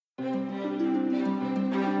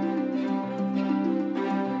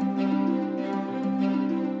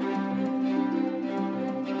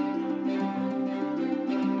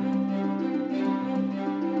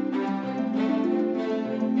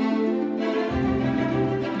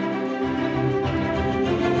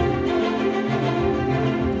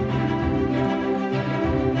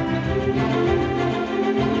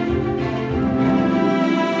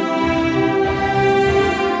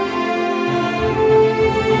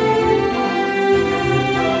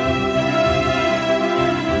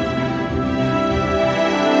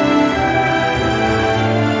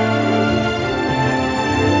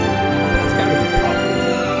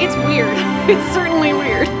It's certainly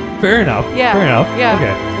weird. Fair enough. Yeah. Fair enough. Yeah.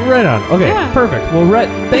 Okay. Right on. Okay. Yeah. Perfect. Well, Ret,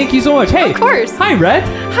 thank you so much. Hey. Of course. Hi, Ret.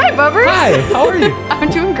 Hi, Bubbers. Hi. How are you? I'm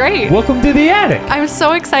doing great. Welcome to the attic. I'm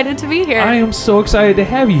so excited to be here. I am so excited to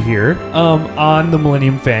have you here on the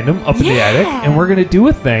Millennium Fandom up in the attic, and we're gonna do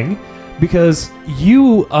a thing because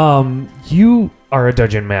you are a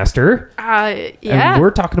dungeon master. Yeah. And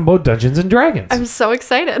we're talking about Dungeons and Dragons. I'm so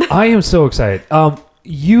excited. I am so excited.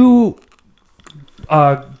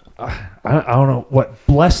 I don't know what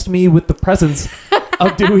blessed me with the presence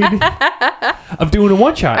of doing a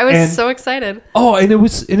one shot. I was so excited. Oh, and it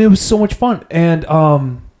was so much fun. And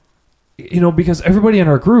because everybody in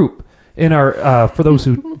our group, for those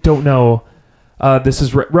who don't know, this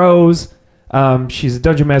is Ret Rose. She's a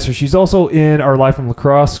dungeon master. She's also in our Live from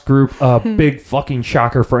Lacrosse group. Big fucking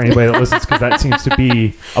shocker for anybody that listens, because that seems to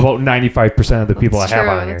be about 95% of the people I have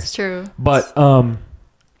on here. It's true. But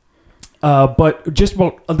just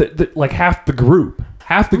about like half the group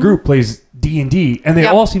plays D&D, and they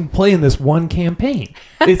all seem to play in this one campaign.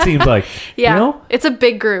 It seems like, it's a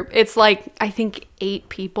big group. It's like, I think 8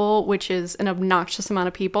 people, which is an obnoxious amount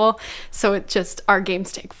of people. So our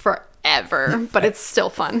games take forever, but it's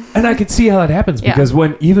still fun. And I could see how that happens because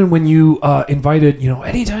when you invited,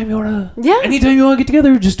 anytime you want to get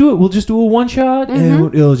together, just do it. We'll just do a one shot,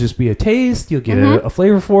 and it'll just be a taste. You'll get a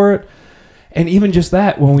flavor for it. And even just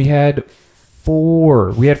that, when we had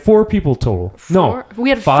 4 people total. No, we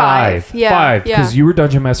had 5. 5, because you were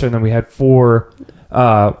dungeon master, and then we had 4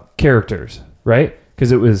 characters, right?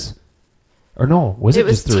 Because it was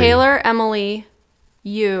just 3? Taylor, Emily,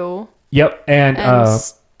 you. Yep, and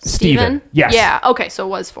Steven. Yes. Yeah. Okay, so it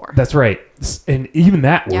was 4. That's right, and even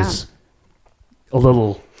that was a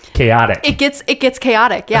little chaotic. It gets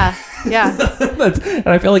chaotic. Yeah. And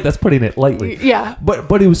I feel like that's putting it lightly. Yeah.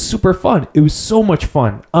 But it was super fun. It was so much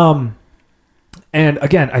fun. And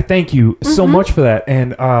again, I thank you so much for that.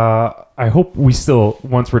 And I hope we still,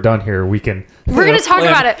 once we're done here, we're going to talk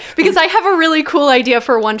about it, because I have a really cool idea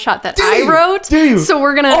for one shot that I wrote. Do you? So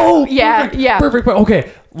we're going to Perfect.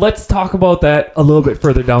 Okay. Let's talk about that a little bit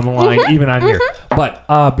further down the line, even on here.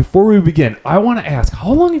 But before we begin, I want to ask,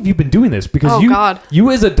 how long have you been doing this? Because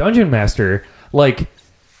you as a dungeon master, like,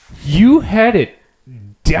 you had it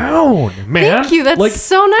down, man. Thank you. That's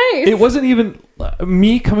so nice. It wasn't even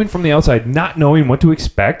me coming from the outside, not knowing what to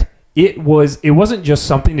expect. It wasn't just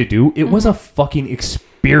something to do. It was a fucking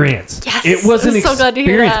experience. Yes. It was an experience. So glad to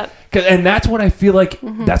hear that. And that's what I feel like.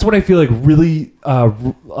 That's what I feel like really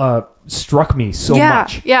struck me so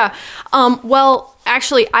much. Yeah. Well,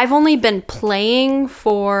 actually, I've only been playing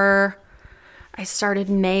for. I started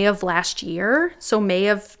May of last year, so May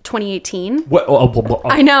of 2018. What?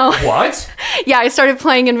 I know. What? Yeah, I started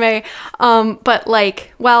playing in May, but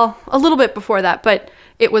a little bit before that, but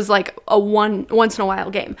it was like a once in a while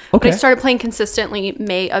game. Okay. But I started playing consistently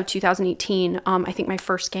May of 2018. I think my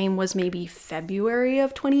first game was maybe February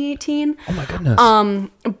of 2018. Oh my goodness.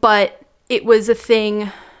 But it was a thing.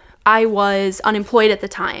 I was unemployed at the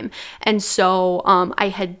time, and so I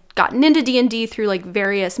had gotten into D&D through like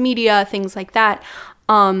various media, things like that,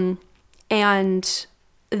 and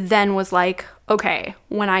then was like, okay,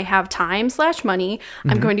 when I have time / money,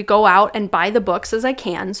 I'm going to go out and buy the books as I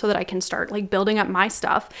can so that I can start like building up my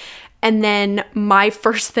stuff. And then my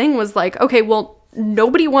first thing was like, okay, well,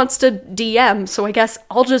 nobody wants to DM, so I guess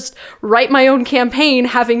I'll just write my own campaign,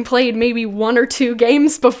 having played maybe 1 or 2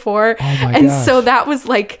 games before. So that was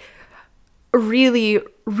like really,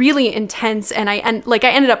 really intense, and I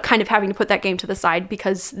ended up kind of having to put that game to the side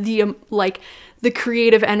because the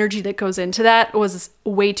creative energy that goes into that was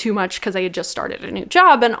way too much, because I had just started a new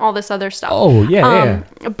job and all this other stuff. Oh yeah.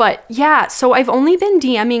 But yeah, so I've only been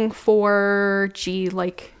DMing for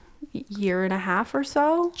year and a half or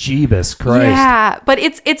so. Jeebus Christ. Yeah, but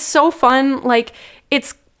it's so fun. Like,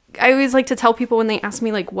 I always like to tell people when they ask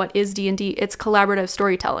me like, what is D&D? It's collaborative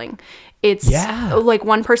storytelling. It's like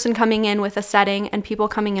one person coming in with a setting and people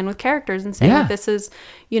coming in with characters and saying, this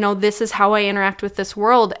is how I interact with this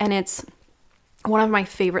world. And it's one of my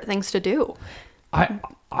favorite things to do.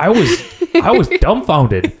 I was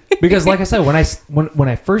dumbfounded because, like I said, when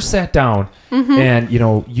I first sat down and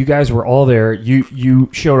you guys were all there, you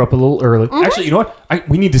showed up a little early. Actually, you know what?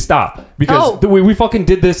 We need to stop because the way we fucking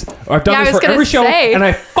did this, I've done this for every show, and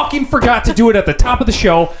I fucking forgot to do it at the top of the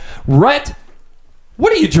show. Rhett,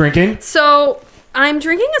 what are you drinking? So I'm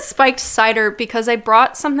drinking a spiked cider because I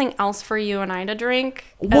brought something else for you and I to drink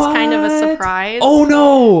as kind of a surprise. Oh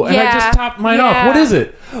no! And I just topped mine off. What is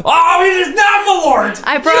it? Oh, it is not Malort!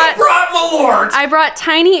 You brought Malort! I brought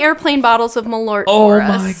tiny airplane bottles of Malort for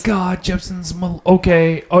us. Oh my god, Jepson's Malort.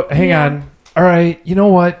 Okay. Oh, hang on. All right. You know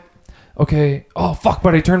what? Okay. Oh fuck!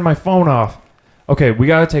 But I turned my phone off. Okay, we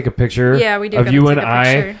gotta take a picture. Yeah, we do of gotta you take and a I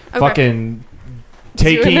picture. Okay. fucking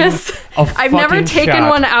taking this. I've never fucking taken shot.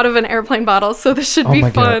 one out of an airplane bottle, so this should Oh be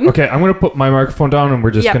my fun. God. Okay, I'm gonna put my microphone down and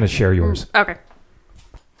we're just Yep. gonna share yours. Okay.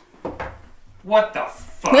 What the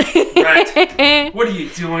fuck, Ret? What are you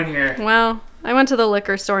doing here? Well, I went to the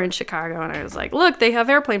liquor store in Chicago and I was like, look, they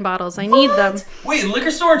have airplane bottles. I need them. Wait,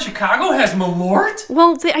 liquor store in Chicago has Malort?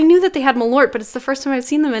 Well, I knew that they had Malort, but it's the first time I've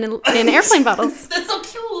seen them in airplane bottles. That's so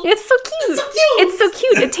cute. It's so cute. It's so cute. It's so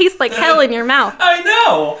cute. It tastes like hell in your mouth. I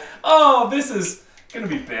know. Oh, this is gonna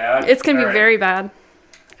be bad. It's going to be All right. very bad.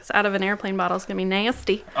 Because out of an airplane bottle is going to be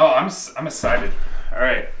nasty. Oh, I'm excited. All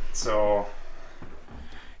right, so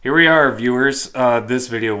here we are, viewers. This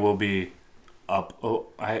video will be up. Oh,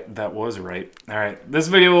 that was right. All right, this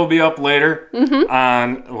video will be up later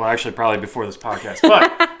on. Well, actually, probably before this podcast.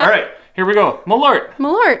 But all right, here we go. Malort.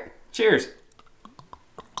 Malort. Cheers.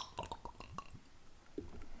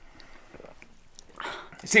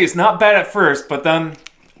 See, it's not bad at first, but then,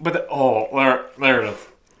 there it is.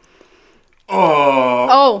 Oh.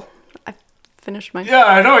 Oh, I finished mine. Yeah,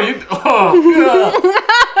 I know you. Oh, God.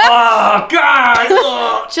 Oh, God.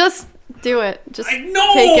 Oh. Just do it. Just I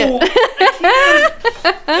know. take it. I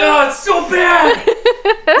can't. Oh, it's so bad.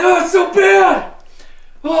 Oh, it's so bad.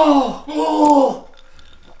 Oh.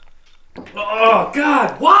 Oh,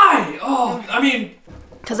 God. Why? Oh, I mean.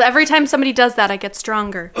 Because every time somebody does that, I get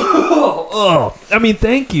stronger. I mean,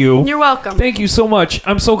 thank you. You're welcome. Thank you so much.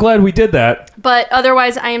 I'm so glad we did that. But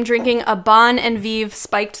otherwise, I am drinking a Bon and Vive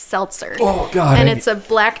spiked seltzer. Oh, God. And it's a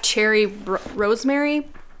black cherry rosemary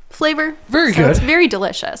flavor. Very So good. it's very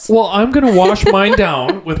delicious. Well, I'm going to wash mine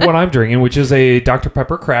down with what I'm drinking, which is a Dr.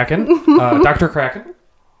 Pepper Kraken. Dr. Kraken.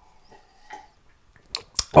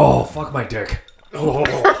 Oh, fuck my dick. Oh,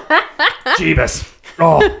 Jeebus.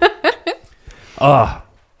 Oh.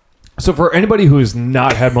 So for anybody who's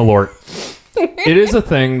not had Malort, it is a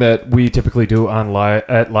thing that we typically do on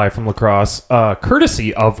at Live from Lacrosse,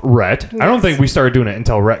 courtesy of Ret. Yes. I don't think we started doing it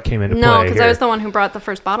until Ret came into play. No, because I was the one who brought the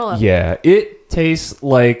first bottle up. Yeah, it tastes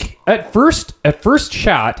like at first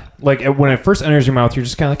shot, like when it first enters your mouth, you're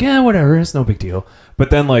just kind of like, yeah, whatever, it's no big deal. But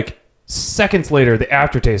then like seconds later, the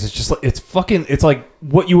aftertaste is just like it's like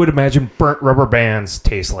what you would imagine burnt rubber bands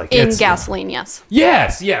taste like. In gasoline, yes.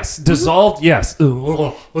 Yes, dissolved, yes.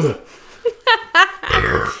 Oh,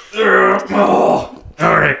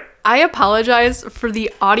 all right. I apologize for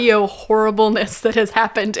the audio horribleness that has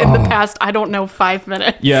happened in the past, I don't know, 5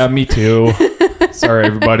 minutes. Yeah, me too. Sorry,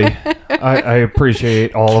 everybody. I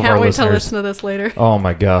appreciate all of our listeners. Can't wait to listen to this later. Oh,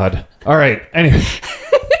 my God. All right. Anyway.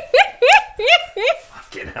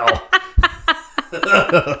 Fucking hell.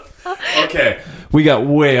 Okay. We got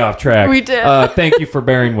way off track. We did. Thank you for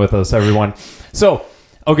bearing with us, everyone. So,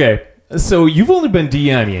 okay. So, you've only been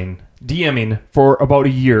DMing for about a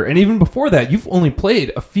year. And even before that, you've only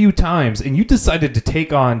played a few times. And you decided to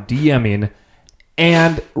take on DMing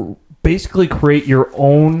and basically create your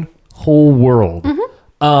own whole world.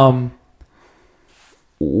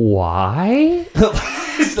 Why?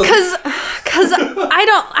 Because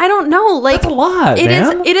I don't know. Like, that's a lot,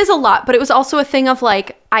 man. It is a lot, but it was also a thing of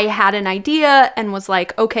like, I had an idea and was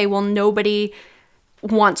like, okay, well, nobody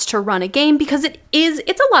wants to run a game because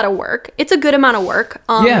it's a lot of work. It's a good amount of work.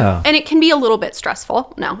 Yeah. And it can be a little bit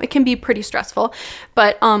stressful. No, it can be pretty stressful.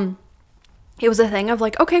 But it was a thing of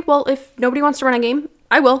like, okay, well, if nobody wants to run a game,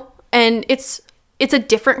 I will. And it's a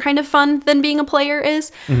different kind of fun than being a player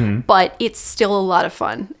is, but it's still a lot of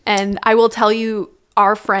fun. And I will tell you,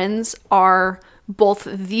 our friends are both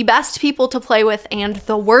the best people to play with and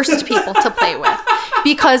the worst people to play with.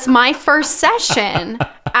 Because my first session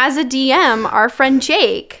as a DM, our friend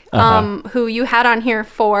Jake, who you had on here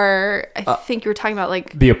for, I think you were talking about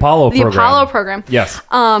like the Apollo program. Yes.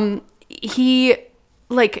 He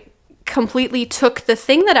like completely took the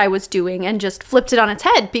thing that I was doing and just flipped it on its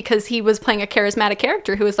head because he was playing a charismatic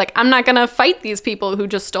character who was like, I'm not going to fight these people who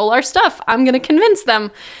just stole our stuff. I'm going to convince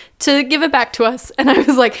them to give it back to us. And I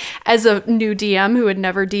was like, as a new DM who had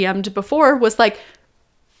never DM'd before, was like,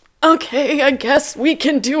 okay, I guess we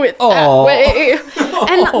can do it that way.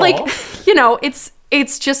 And like, you know,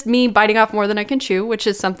 it's just me biting off more than I can chew, which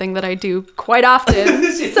is something that I do quite often.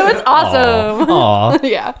 So it's awesome. Aww.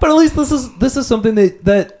 Yeah. But at least this is something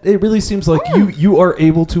that it really seems like you are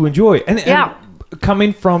able to enjoy. And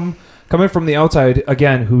coming from the outside,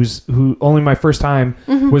 again, who only my first time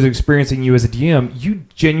was experiencing you as a DM, you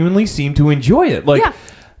genuinely seem to enjoy it. Like,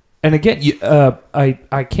 and again,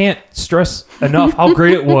 I can't stress enough how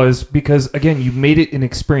great it was because again, you made it an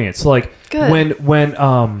experience. Like when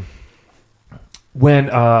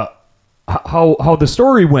how the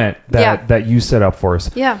story went that you set up for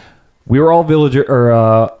us. Yeah. We were all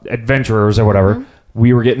adventurers or whatever.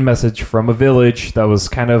 we were getting a message from a village that was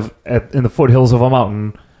kind of in the foothills of a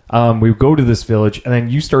mountain. We go to this village, and then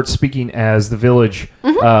you start speaking as the village,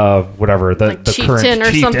 whatever, the chieftain current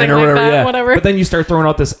or chieftain something or whatever. like that, Yeah. whatever. But then you start throwing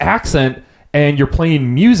out this accent, and you're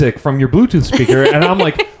playing music from your Bluetooth speaker, and I'm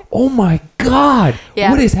like, oh my God,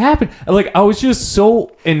 what has happened? Like, I was just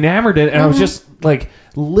so enamored in it, and I was just like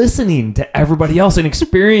listening to everybody else and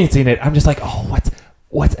experiencing it. I'm just like, oh,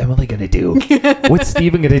 what's Emily gonna do? What's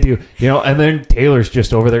Steven gonna do? You know, and then Taylor's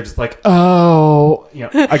just over there, just like, oh, you know,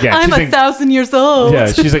 again, I'm 1,000 years old.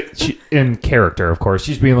 Yeah, she's like, in character, of course.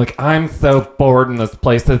 She's being like, I'm so bored in this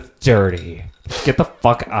place that's dirty. Get the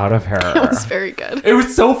fuck out of here. It was very good. It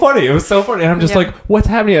was so funny. And I'm just like, what's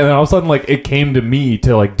happening? And then all of a sudden, like, it came to me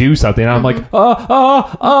to like do something. And I'm like,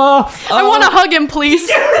 I want to hug him, please.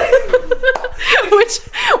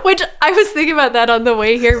 which I was thinking about that on the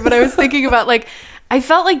way here, but I was thinking about like, I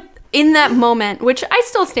felt like in that moment, which I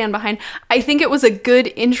still stand behind, I think it was a good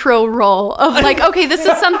intro role of like, okay, this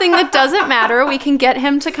is something that doesn't matter. We can get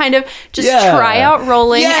him to kind of just try out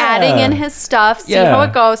rolling, adding in his stuff, see how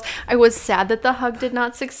it goes. I was sad that the hug did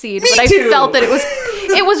not succeed, but I felt that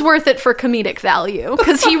it was worth it for comedic value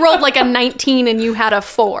because he rolled like a 19 and you had a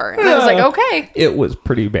 4. And I was like, okay. It was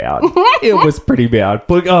pretty bad. It was pretty bad.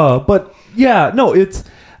 But yeah, no, it's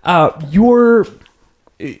your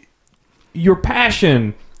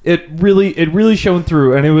passion. It really shone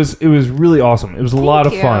through, and it was really awesome. It was a lot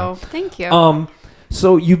of fun. Thank you.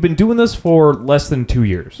 So you've been doing this for less than 2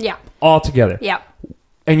 years. Yeah. All together. Yeah.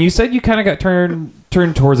 And you said you kind of got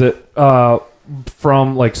turned towards it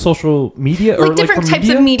from like social media or different like types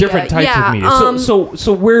of media. Different types of media.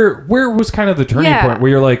 So where was kind of the turning point where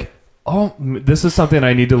you're like, oh, this is something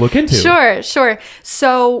I need to look into? Sure.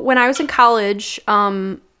 So when I was in college,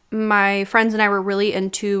 my friends and I were really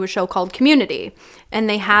into a show called Community, and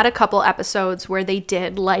they had a couple episodes where they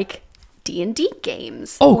did like D&D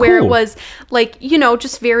games. Oh, where cool. it was like, you know,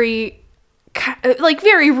 just very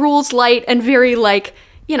rules light and very like,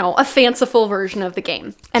 you know, a fanciful version of the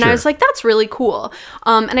game. And I was like, that's really cool.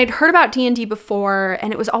 And I'd heard about D&D before,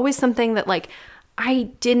 and it was always something that like I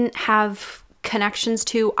didn't have connections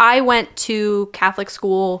to. I went to Catholic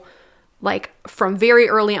school like from very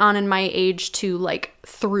early on in my age to like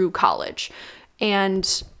through college,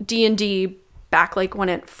 and D&D back like when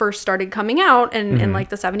it first started coming out and in like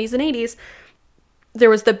the 70s and 80s, there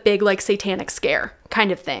was the big like satanic scare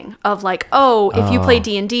kind of thing of like, oh, if you play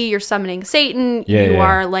D&D, you're summoning Satan, you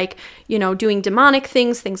are like, you know, doing demonic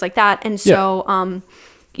things like that. And so,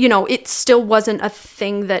 you know, it still wasn't a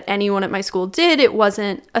thing that anyone at my school did. It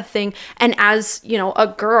wasn't a thing. And as, you know, a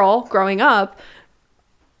girl growing up,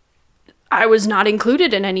 I was not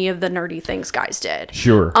included in any of the nerdy things guys did.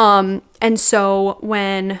 Sure. And so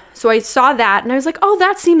I saw that and I was like, oh,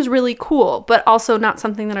 that seems really cool, but also not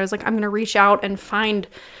something that I was like, I'm going to reach out and find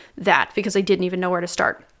that because I didn't even know where to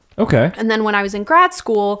start. Okay. And then when I was in grad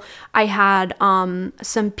school, I had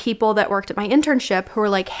some people that worked at my internship who were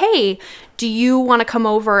like, hey, do you want to come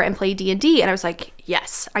over and play D&D? And I was like,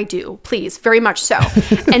 yes, I do. Please. Very much so.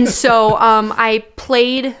 And so I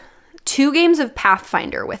played 2 games of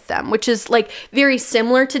Pathfinder with them, which is like very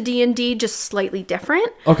similar to D&D, just slightly different.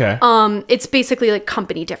 Okay. It's basically like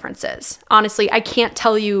company differences. Honestly, I can't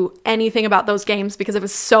tell you anything about those games because I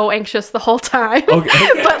was so anxious the whole time.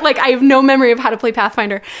 Okay. But like I have no memory of how to play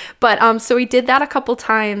Pathfinder. But so we did that a couple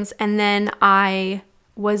times, and then I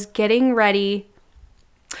was getting ready.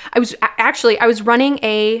 I was running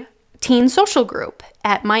a teen social group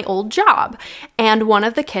at my old job, and one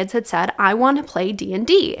of the kids had said, I want to play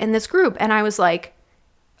D&D in this group, and I was like,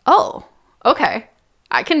 oh, okay,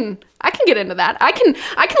 I can get into that. I can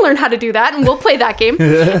learn how to do that, and we'll play that game.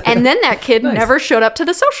 And then that kid never showed up to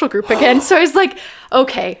the social group again. So I was like,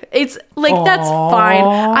 okay, it's like, that's fine.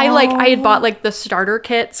 I had bought like the starter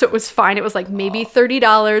kit, so it was fine. It was like maybe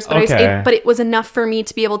 $30, but but it was enough for me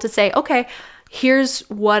to be able to say, okay, here's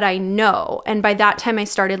what I know. And by that time I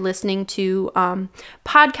started listening to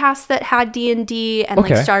podcasts that had D&D and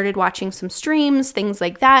like started watching some streams, things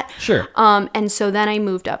like that. Sure. And so then I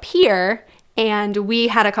moved up here, and we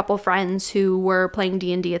had a couple friends who were playing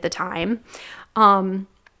D&D at the time. And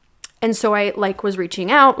so I like was reaching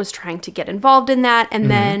out, was trying to get involved in that. And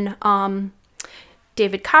then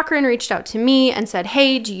David Cochran reached out to me and said,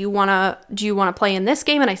 hey, do you want to play in this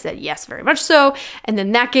game? And I said, yes, very much so. And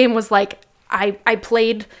then that game was like, I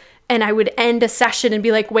played, and I would end a session and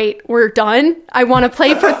be like, wait, we're done? I want to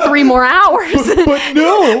play for 3 more hours. But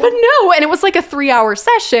no. And it was like a 3-hour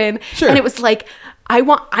session. Sure. And it was like,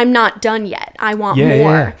 I'm not done yet. I want more.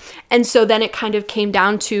 Yeah. And so then it kind of came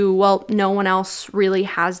down to, well, no one else really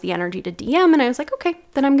has the energy to DM. And I was like, okay,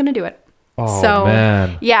 then I'm going to do it. Oh, so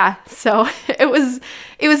man. yeah, so it was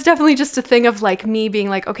definitely just a thing of like me being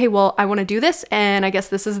like, okay, well, I want to do this, and I guess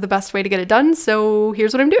this is the best way to get it done, so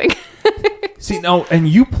here's what I'm doing. See, no, and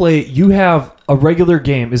you have a regular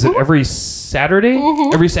game. Is it every Saturday?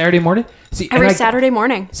 Every Saturday morning? See, Every Saturday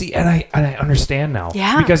morning. See, and I understand now.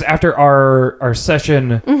 Yeah. Because after our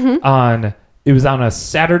session it was on a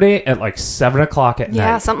Saturday at like 7 o'clock at night.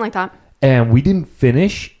 Yeah, something like that. And we didn't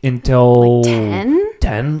finish until like 10?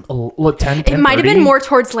 10, It might have been more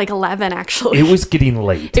towards like 11, actually. It was getting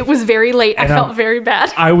late. It was very late. And I felt very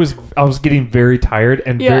bad. I was getting very tired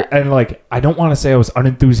and and like I don't want to say I was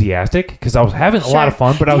unenthusiastic because I was having a lot of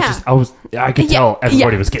fun, but I could tell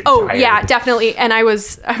everybody was getting tired. Oh yeah, definitely. And I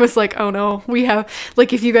was like, oh no, we have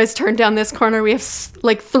like if you guys turn down this corner, we have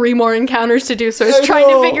like 3 more encounters to do. So I was trying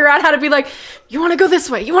to figure out how to be like, you want to go this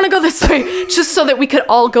way, you want to go this way, just so that we could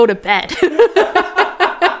all go to bed.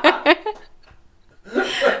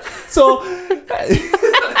 So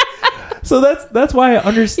that's why I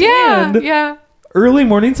understand. Yeah. Early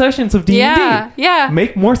morning sessions of D&D. Yeah.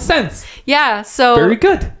 Make more sense. Yeah. So very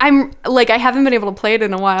good. I'm like, I haven't been able to play it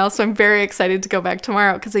in a while, so I'm very excited to go back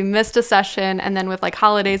tomorrow because I missed a session, and then with like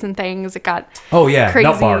holidays and things, it got crazy.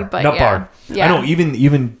 Nut bar. Yeah. I know.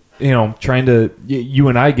 Even trying to you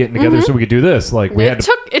and I getting together so we could do this. Like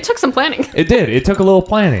it took some planning. It did. It took a little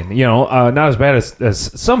planning. Not as bad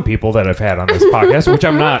as some people that I've had on this podcast, which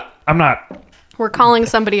I'm not. We're calling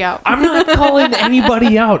somebody out. I'm not calling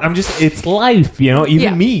anybody out. I'm just, it's life,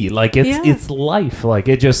 even me. Like it's life. Like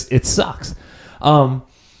it sucks.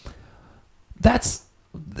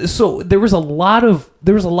 So there was a lot of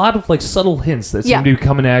like subtle hints that seemed to be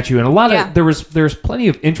coming at you, and a lot of there's plenty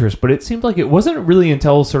of interest, but it seemed like it wasn't really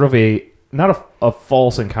until sort of not a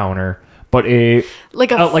false encounter, but a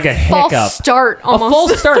false hiccup start, almost. A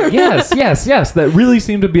false start. Yes. That really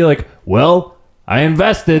seemed to be like, well, I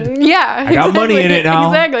invested. Yeah, I got money in it now.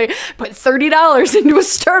 Exactly. Put $30 into a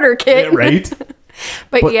starter kit. Yeah, right.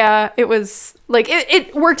 but yeah, it was like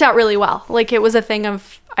it worked out really well. Like it was a thing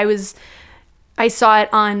of I saw it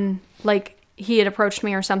on like he had approached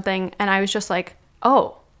me or something, and I was just like,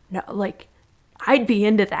 oh no, like I'd be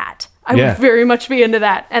into that. I would very much be into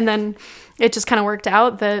that. And then it just kind of worked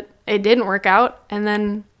out that it didn't work out, and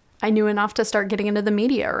then I knew enough to start getting into the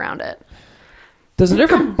media around it. Does it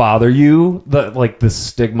ever bother you the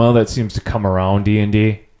stigma that seems to come around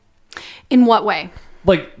D&D? In what way?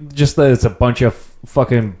 Like just that it's a bunch of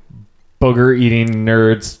fucking booger eating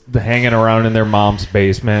nerds hanging around in their mom's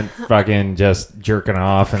basement, fucking just jerking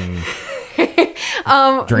off and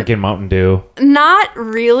drinking Mountain Dew. Not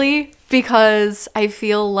really, because I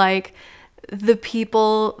feel like the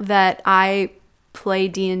people that I play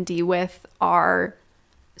D&D with are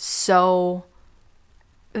so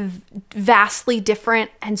vastly different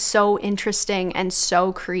and so interesting and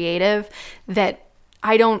so creative that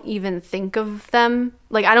I don't even think of them.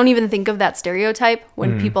 Like, I don't even think of that stereotype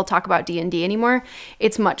when people talk about D&D anymore.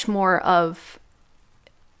 It's much more of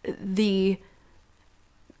the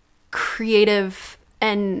creative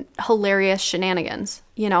and hilarious shenanigans.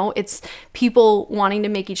 It's people wanting to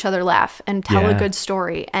make each other laugh and tell a good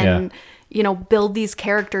story and build these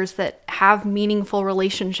characters that have meaningful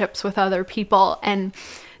relationships with other people. And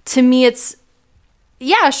to me, it's,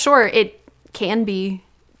 sure, it can be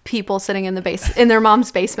people sitting in their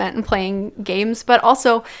mom's basement and playing games, but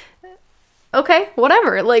also, okay,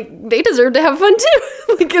 whatever. Like, they deserve to have fun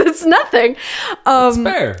too. Like, it's nothing. It's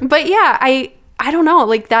fair. But yeah, I don't know.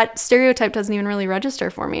 Like, that stereotype doesn't even really register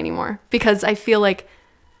for me anymore, because I feel like,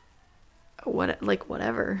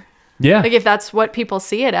 whatever. Yeah. Like, if that's what people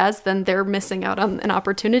see it as, then they're missing out on an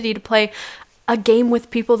opportunity to play a game with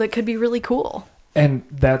people that could be really cool. And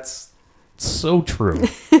that's so true.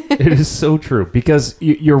 It is so true, because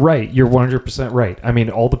you're right. You're 100% right. I mean,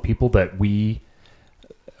 all the people that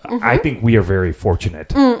I think we are very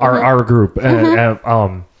fortunate. Our group,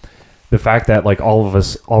 the fact that like all of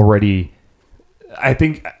us already, I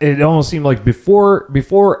think it almost seemed like before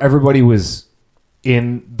everybody was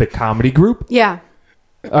in the comedy group. Yeah.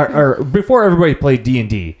 Or before everybody played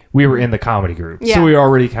D&D, we were in the comedy group. Yeah. So we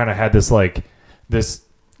already kind of had this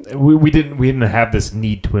we didn't have this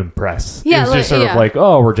need to impress. Yeah, it was just sort of like,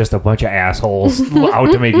 oh, we're just a bunch of assholes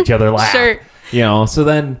out to make each other laugh. Sure. So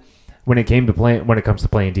then when it comes to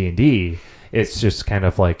playing D&D, it's just kind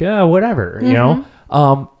of like, whatever,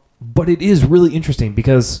 but it is really interesting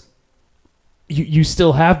because you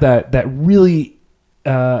still have that really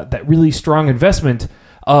strong investment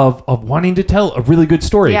of wanting to tell a really good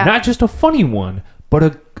story, not just a funny one,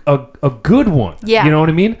 but a good one. Yeah. You know what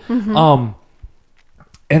I mean?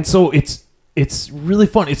 And so it's really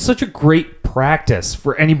fun. It's such a great practice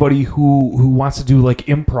for anybody who wants to do like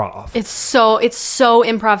improv. It's so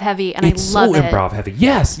improv heavy, and I love it. Improv heavy.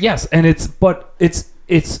 Yes, and it's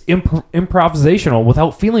improvisational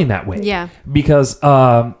without feeling that way. Yeah. Because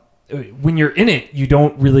when you're in it, you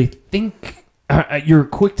don't really think. You're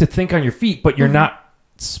quick to think on your feet, but you're not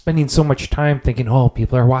spending so much time thinking, oh,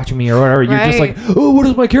 people are watching me or whatever. You're just like, oh, what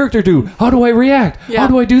does my character do? How do I react? How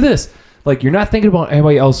do I do this? Like, you're not thinking about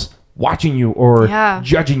anybody else watching you or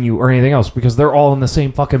judging you or anything else, because they're all in the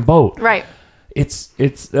same fucking boat. Right. It's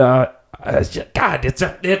just, God, it's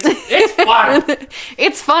fun.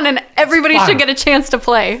 It's fun, and everybody should get a chance to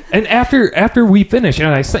play. And after we finish, and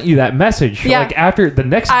I sent you that message, like after the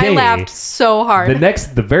next day, I laughed so hard.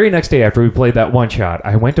 The very next day after we played that one shot,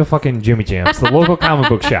 I went to fucking Jimmy Jam's, the local comic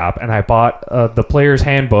book shop, and I bought the player's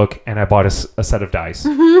handbook, and I bought a set of dice.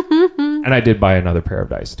 And I did buy another pair of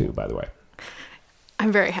dice too, by the way.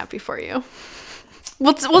 I'm very happy for you.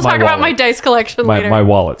 We'll talk about my dice collection later. My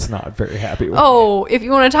wallet's not very happy with me. If you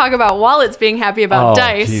want to talk about wallets being happy about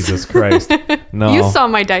dice. Jesus Christ. No. You saw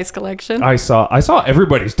my dice collection. I saw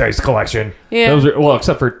everybody's dice collection. Yeah.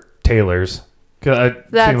 Except for Taylor's. It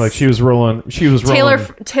seemed like she was rolling.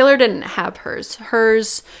 Taylor didn't have hers.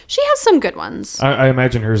 She has some good ones. I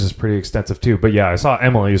imagine hers is pretty extensive too. But yeah, I saw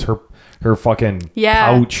Emily's, her fucking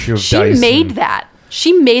pouch of dice. She made that.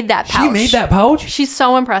 She made that pouch. She made that pouch? She's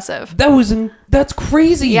so impressive. That's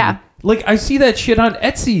crazy. Yeah. Like, I see that shit on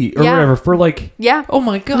Etsy or whatever for like, oh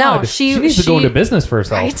my God. No, she needs to go into business for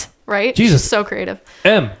herself. Right? Jesus. She's so creative.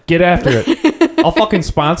 Get after it. I'll fucking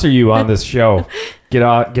sponsor you on this show. Get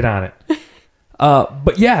on it.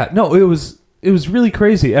 But yeah, no, it was really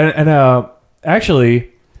crazy. And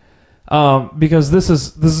actually, because this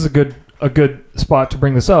is a good spot to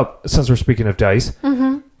bring this up, since we're speaking of dice.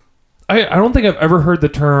 Mm-hmm. I don't think I've ever heard the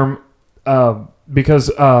term,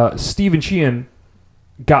 because Steve and Sheehan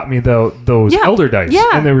got me those elder dice,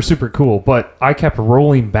 and they were super cool, but I kept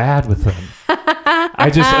rolling bad with them.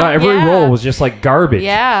 Every roll was just like garbage.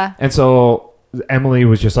 Yeah. And so Emily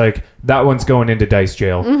was just like, that one's going into dice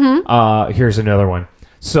jail. Mm-hmm. Here's another one.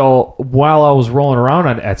 So while I was rolling around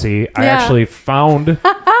on Etsy, I actually found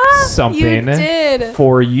something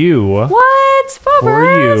for you. What? For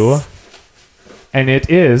you. And it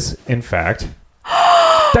is, in fact,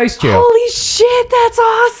 dice jail. Holy shit, that's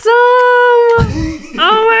awesome!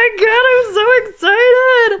 Oh my God, I'm so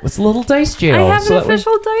excited! It's a little dice jail. I have an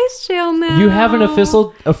official dice jail now. You have an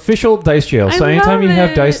official dice jail. So anytime you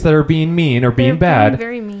have dice that are being mean or being bad,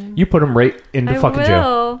 very mean. you put them right into fucking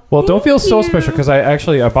jail. Well, don't feel so special, because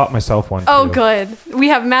I bought myself one. Oh, good. We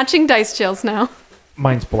have matching dice jails now.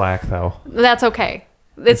 Mine's black, though. That's okay.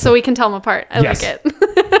 It's so we can tell them apart. I like it.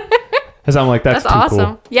 Because I'm like, that's too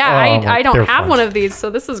awesome. Cool. Yeah, I don't have one of these, so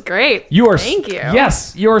this is great. Thank you.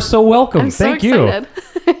 Yes, you are so welcome. Thank you.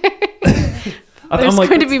 There's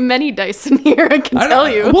going to be many dice in here, I can tell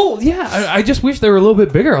you. Well, yeah, I just wish they were a little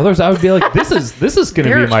bit bigger. Otherwise, I would be like, this is going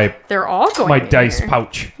to be they're all going my dice here.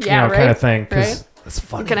 Pouch, kind of thing. Because it's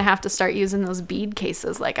fun. I'm going to have to start using those bead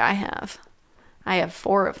cases like I have. I have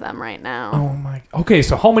 4 of them right now. Oh my. Okay,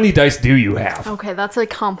 so how many dice do you have? Okay, that's a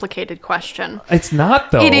complicated question. It's not,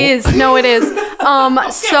 though. It is. No, it is.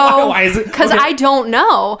 Why is it? Because I don't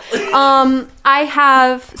know. I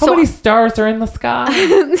have. How many stars are in the sky?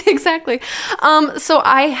 Exactly. So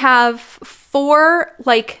I have 4.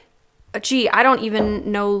 Like, I don't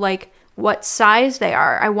even know like what size they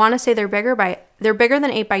are. I want to say they're bigger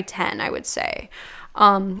than 8 by 10. I would say.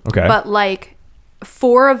 Okay. But like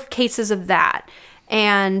 4 of cases of that,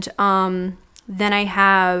 and then I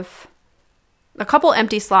have a couple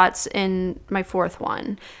empty slots in my 4th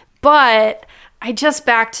one. But I just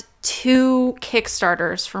backed 2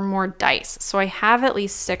 Kickstarters for more dice, so I have at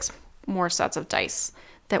least 6 more sets of dice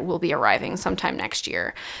that will be arriving sometime next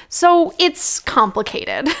year. So it's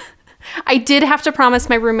complicated. I did have to promise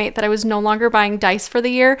my roommate that I was no longer buying dice for the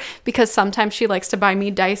year, because sometimes she likes to buy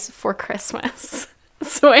me dice for Christmas.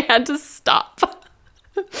 So I had to stop.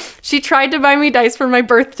 She tried to buy me dice for my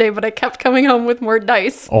birthday, but I kept coming home with more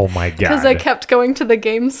dice. Oh my God. Because I kept going to the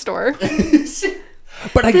game store.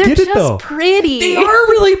 But I get it, though. They're just pretty. They are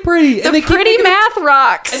really pretty. The pretty math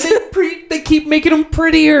rocks. And they keep making them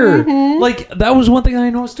prettier. Mm-hmm. Like, that was one thing that I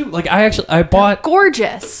noticed, too. Like, I bought... They're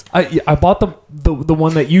gorgeous. I bought the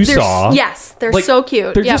one that you saw. Yes, they're like, so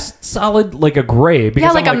cute. They're just solid, like a gray.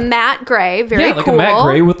 Because like a matte gray. Very cool. Yeah, like a matte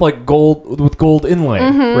gray with like gold inlay,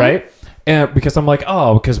 right? And because I'm like,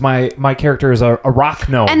 because my character is a rock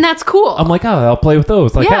gnome. And that's cool. I'm like, I'll play with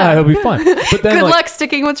those. Like, it'll be fun. But then, good luck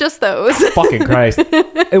sticking with just those. Fucking Christ.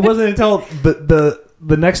 It wasn't until the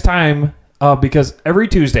next time Because every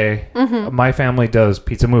Tuesday, my family does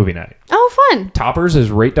pizza movie night. Oh, fun. Toppers is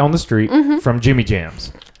right down the street from Jimmy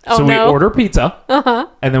Jam's. Oh, so we no. order pizza,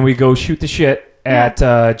 and then we go shoot the shit at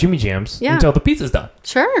Jimmy Jam's until the pizza's done.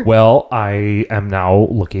 Sure. Well, I am now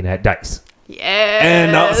looking at dice. Yes.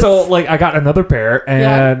 And so, like, I got another pair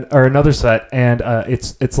or another set, and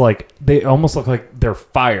it's like they almost look like they're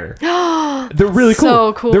fire. They're really cool.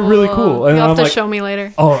 So cool. They're really cool. And You'll have I'm to like, show me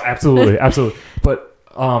later. oh, absolutely, absolutely. But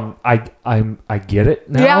I get it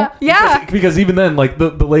now. Yeah. Because even then, like the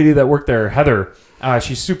lady that worked there, Heather,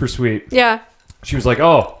 she's super sweet. Yeah. She was like,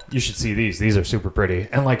 "Oh, you should see these. These are super pretty."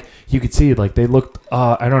 And like you could see, like they looked.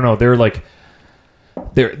 I don't know. They're like.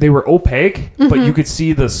 They were opaque, but you could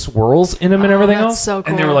see the swirls in them and everything that's else. so cool.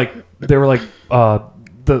 And they were like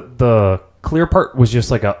the clear part was just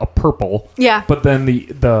like a purple. Yeah. But then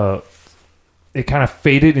it kind of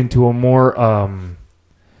faded into a more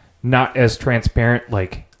not as transparent,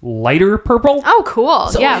 like lighter purple. Oh, cool.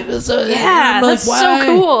 So yeah. it was, That's so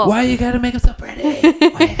cool. Why you gotta make them so pretty?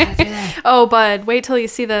 Why you gotta do that? Oh, bud, wait till you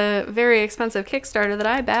see the very expensive Kickstarter that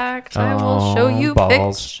I backed. I will show you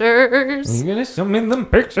balls. pictures. You're gonna show me them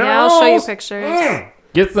pictures. Yeah, I'll show you pictures.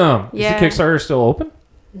 Get them. Yeah. Is the Kickstarter still open?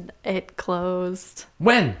 It closed.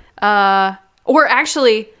 When? Or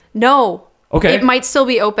actually, no. Okay. It might still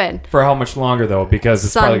be open. For how much longer though? Because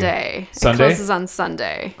it's Sunday. Sunday. It closes on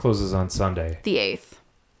Sunday. Closes on Sunday. The 8th.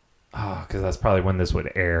 Oh, because that's probably when this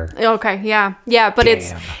would air. Okay, yeah. Yeah, but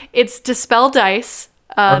Damn. it's Dispel Dice.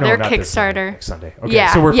 Or no, Their not this Sunday, Kickstarter. next Sunday. Okay,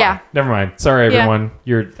 Yeah, so we're fine. yeah. Never mind. Sorry, everyone.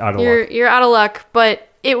 You're out of luck. You're out of luck, but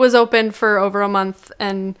it was open for over a month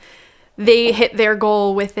and they hit their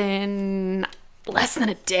goal within less than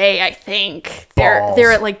a day, I think. Balls.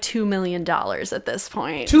 They're at like $2 million at this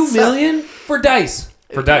point. $2 million for dice.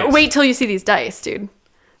 For dice. Wait till you see these dice, dude.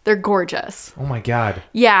 They're gorgeous. Oh my god.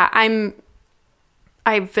 Yeah,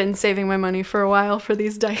 I've been saving my money for a while for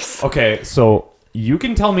these dice. Okay, so you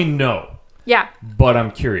can tell me no, Yeah. but I'm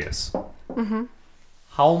curious.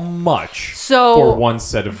 How much So for one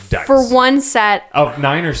set of dice? For one set, of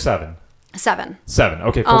 9 or 7? 7. 7.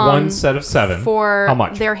 Okay, for one set of 7. For how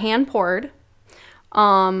much? they're hand poured.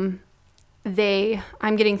 I'm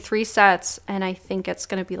getting 3 sets and I think it's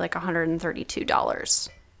going to be like $132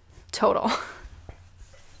 total.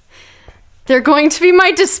 They're going to be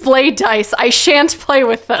my display dice. I shan't play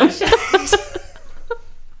with them.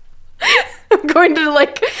 I'm going to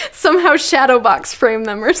like somehow shadow box frame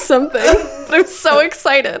them or something. I'm so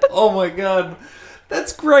excited. Oh my god.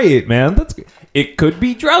 That's great, man. It could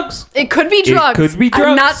be drugs. It could be drugs. It could be drugs.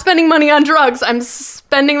 I'm not spending money on drugs. I'm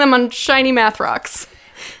spending them on shiny math rocks.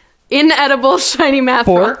 Inedible shiny math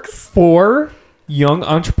rocks. For young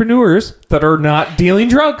entrepreneurs that are not dealing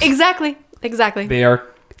drugs. Exactly.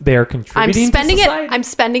 They are contributing to society. I'm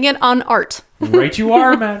spending it on art. Right you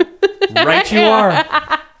are, man. Right you are.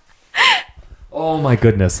 Oh my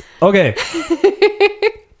goodness. Okay.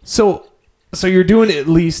 So you're doing at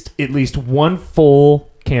least one full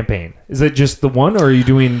campaign. Is it just the one, or are you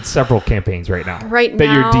doing several campaigns right now? Right that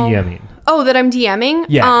now. You're DMing. Oh, that I'm DMing?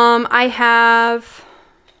 Yeah. I have.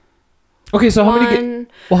 Okay, so how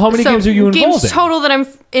many games are you involved games in? Total that I'm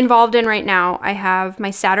involved in right now. I have my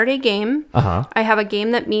Saturday game. Uh-huh. I have a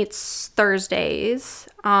game that meets Thursdays.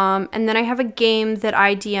 And then I have a game that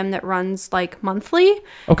I DM that runs like monthly.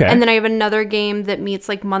 Okay. And then I have another game that meets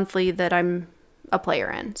like monthly that I'm a player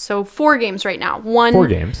in. So 4 games right now. 4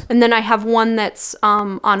 games. And then I have one that's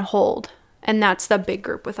on hold. And that's the big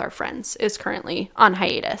group with our friends is currently on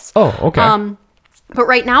hiatus. Oh, okay. But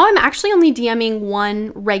right now, I'm actually only DMing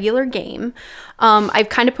one regular game. I've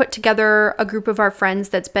kind of put together a group of our friends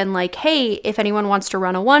that's been like, hey, if anyone wants to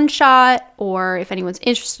run a one-shot or if anyone's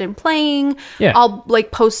interested in playing, I'll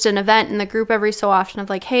like post an event in the group every so often of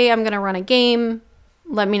like, hey, I'm going to run a game.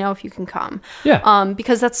 Let me know if you can come. Yeah.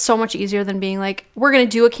 Because that's so much easier than being like, we're going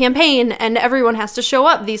to do a campaign and everyone has to show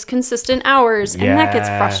up these consistent hours. And that gets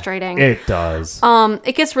frustrating. It does.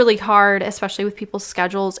 It gets really hard, especially with people's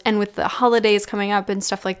schedules and with the holidays coming up and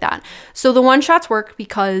stuff like that. So the one-shots work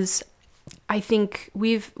because I think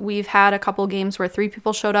we've had a couple games where 3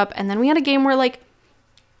 people showed up, and then we had a game where like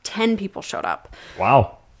 10 people showed up.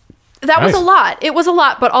 Wow. That was a lot. It was a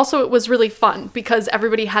lot, but also it was really fun because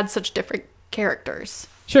everybody had such different characters.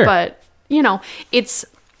 Sure. But, you know, it's...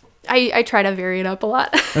 I try to vary it up a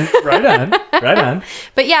lot. Right on.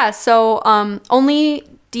 But yeah, so only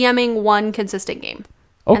DMing one consistent game.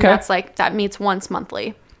 Okay. And that's like, that meets once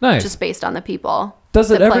monthly. Nice. Just based on the people.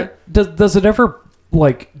 Does it ever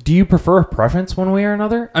like, do you prefer a preference one way or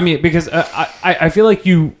another? I mean, because I feel like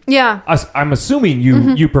you... Yeah. I'm assuming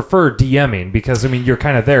you prefer DMing because, I mean, you're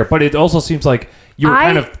kind of there. But it also seems like you were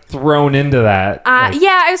kind of thrown into that.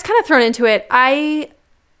 Yeah, I was kind of thrown into it.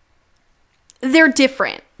 They're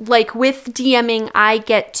different. Like with DMing, I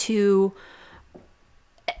get to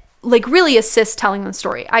like really assist telling the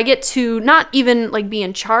story. I get to not even like be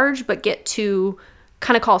in charge, but get to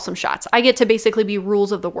kind of call some shots. I get to basically be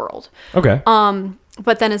rules of the world. Okay.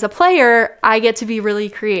 But then as a player, I get to be really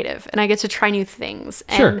creative and I get to try new things.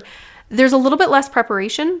 Sure. And there's a little bit less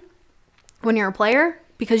preparation when you're a player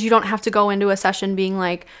because you don't have to go into a session being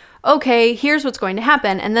like, okay, here's what's going to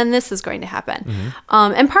happen, and then this is going to happen.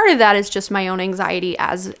 Mm-hmm. And part of that is just my own anxiety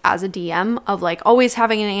as a DM of like always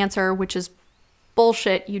having an answer, which is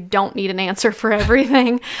bullshit. You don't need an answer for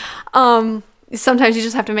everything. Sometimes you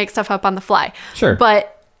just have to make stuff up on the fly. Sure.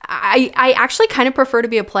 But I actually kind of prefer to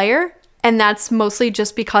be a player, and that's mostly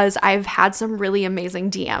just because I've had some really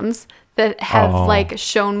amazing DMs that have like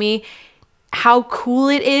shown me how cool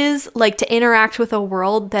it is like to interact with a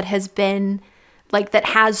world that has been like that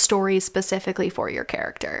has stories specifically for your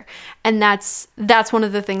character. And that's one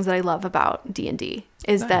of the things that I love about D&D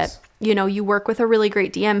is that, you know, you work with a really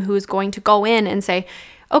great DM who is going to go in and say,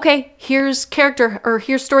 okay, here's character or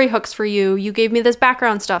here's story hooks for you. You gave me this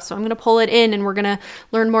background stuff, so I'm going to pull it in and we're going to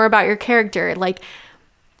learn more about your character. Like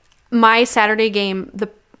my Saturday game, the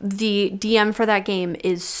DM for that game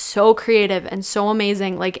is so creative and so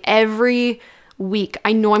amazing. Like every week,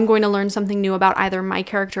 I know I'm going to learn something new about either my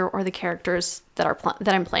character or the characters that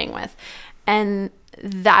I'm playing with. And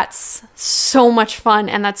that's so much fun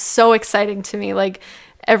and that's so exciting to me. Like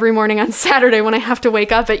every morning on Saturday when I have to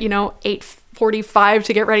wake up at, 8:45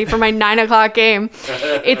 to get ready for my 9 o'clock game,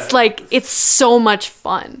 it's like, it's so much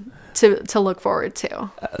fun to look forward to.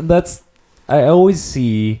 I always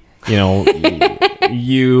see,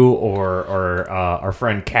 you or our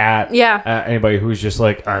friend Kat. Yeah. Anybody who's just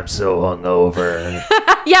like, I'm so hungover.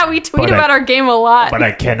 Yeah, we tweet about our game a lot. But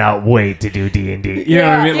I cannot wait to do D&D. You know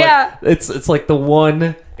what I mean? Like, yeah. It's like the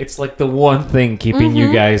one thing keeping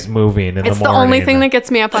you guys moving in the morning. It's the only thing that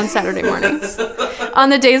gets me up on Saturday mornings.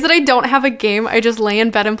 On the days that I don't have a game, I just lay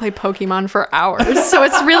in bed and play Pokemon for hours. So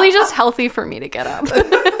it's really just healthy for me to get up.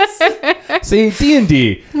 See,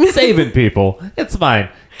 D&D, saving people. It's fine.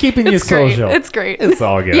 Keeping you social. It's great. It's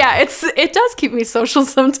all good. Yeah, it does keep me social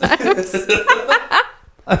sometimes.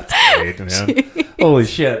 That's great, man. Holy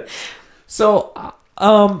shit. So,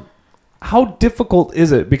 how difficult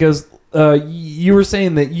is it? Because you were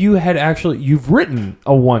saying that you've written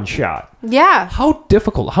a one shot. Yeah. How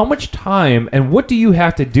difficult? How much time and what do you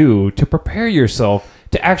have to do to prepare yourself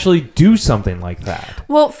to actually do something like that?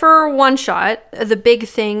 Well, for one shot, the big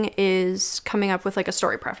thing is coming up with like a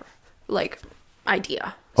story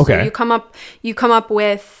idea. Okay. So you come up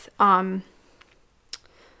with a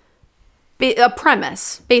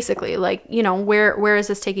premise, basically, like, where is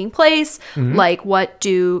this taking place? Mm-hmm. Like, what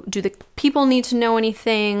do the people need to know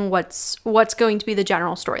anything? What's going to be the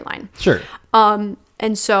general storyline? Sure.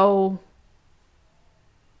 And so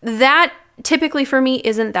that typically for me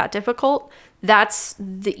isn't that difficult. That's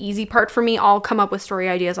the easy part for me. I'll come up with story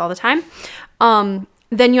ideas all the time.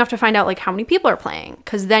 Then you have to find out like how many people are playing,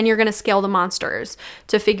 because then you're going to scale the monsters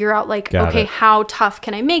to figure out like, how tough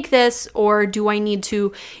can I make this? Or do I need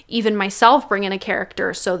to even myself bring in a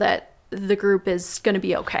character so that the group is going to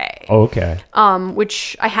be okay? Okay.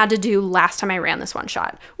 Which I had to do last time I ran this one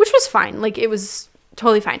shot, which was fine. Like it was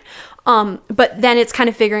totally fine. But then it's kind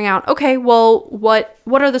of figuring out, okay, well, what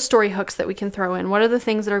are the story hooks that we can throw in? What are the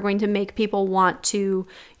things that are going to make people want to,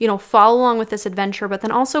 follow along with this adventure, but then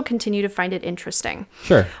also continue to find it interesting?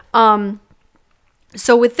 Sure.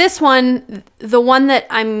 So with this one, the one that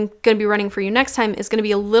I'm going to be running for you next time is going to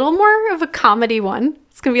be a little more of a comedy one.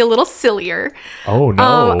 It's going to be a little sillier. Oh,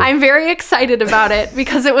 no. I'm very excited about it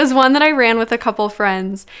because it was one that I ran with a couple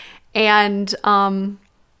friends, and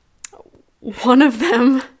one of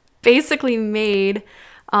them basically made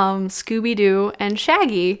Scooby-Doo and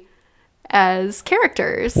Shaggy as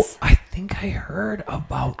characters. Well, I think I heard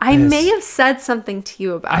about this. I may have said something to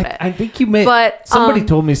you about it. I think you may. But somebody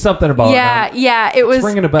told me something about it. Yeah. It was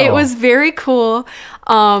ringing a bell. It was very cool.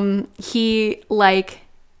 He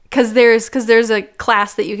because there's a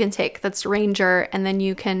class that you can take that's Ranger, and then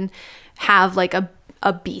you can have like a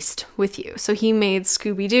beast with you. So he made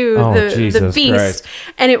Scooby-Doo the beast. Christ.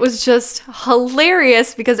 And it was just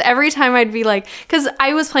hilarious because every time I'd be like, because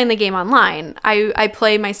I was playing the game online. I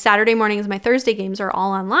play my Saturday mornings, my Thursday games are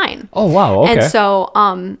all online. Oh, wow. Okay. And so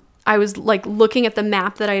I was like looking at the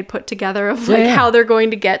map that I had put together of like how they're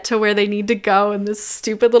going to get to where they need to go, and this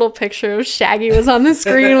stupid little picture of Shaggy was on the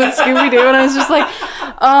screen with Scooby-Doo, and I was just like,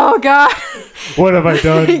 oh god, what have I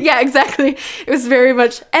done? Yeah, exactly. It was very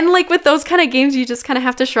much, and like with those kind of games, you just kind of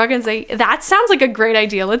have to shrug and say, that sounds like a great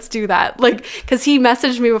idea, let's do that. Like, because he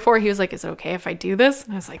messaged me before, he was like, is it okay if I do this?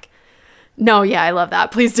 And I was like, no, yeah, I love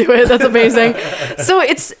that, please do it, that's amazing. So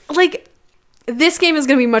it's like, this game is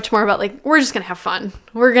going to be much more about like, we're just going to have fun.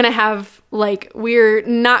 We're going to have like, we're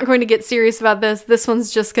not going to get serious about this. This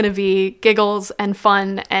one's just going to be giggles and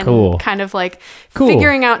fun and kind of like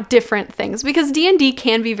figuring out different things, because D&D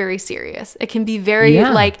can be very serious. It can be very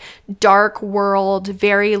like dark world,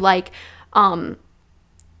 very like hard,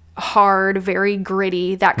 very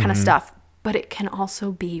gritty, that kind of stuff. But it can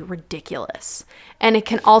also be ridiculous, and it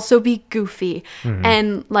can also be goofy.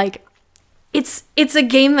 And like, it's a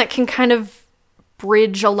game that can kind of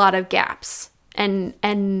bridge a lot of gaps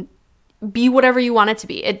and be whatever you want it to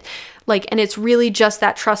be. It like, and it's really just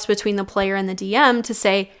that trust between the player and the DM to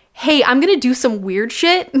say, hey, I'm gonna do some weird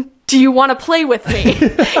shit, do you want to play with me?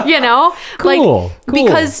 You know, cool.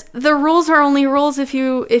 Because the rules are only rules if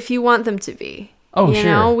you want them to be. You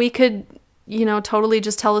know, we could, you know, totally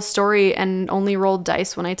just tell a story and only roll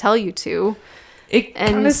dice when I tell you to. It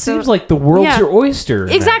kind of seems like the world's your oyster.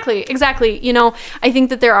 Exactly. You know, I think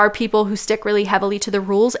that there are people who stick really heavily to the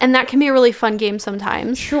rules, and that can be a really fun game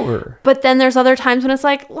sometimes. Sure. But then there's other times when it's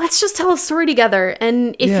like, let's just tell a story together.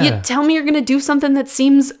 And if you tell me you're going to do something that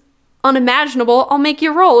seems unimaginable, I'll make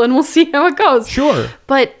you roll and we'll see how it goes. Sure.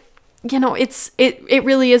 But, you know, it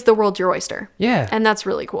really is the world's your oyster. Yeah. And that's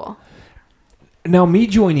really cool. Now, me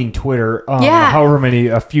joining Twitter,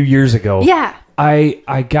 a few years ago. Yeah.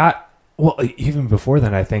 I got... Well, even before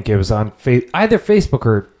then, I think it was on either Facebook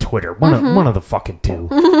or Twitter. One of the fucking two.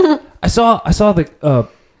 I saw the.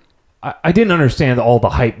 I didn't understand all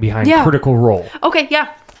the hype behind Critical Role. Okay,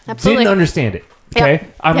 yeah, absolutely. Didn't understand it. Okay,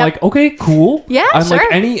 I'm like, okay, cool. Yeah, I'm like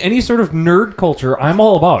any sort of nerd culture, I'm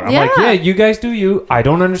all about. I'm like, yeah, you guys do you. I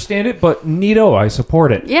don't understand it, but neato, I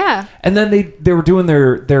support it. Yeah. And then they were doing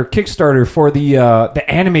their Kickstarter for the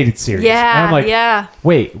animated series. Yeah. And I'm like,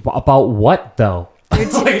 wait, about what though?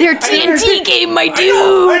 Their TNT game, my dude.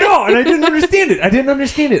 I know, and I didn't understand it.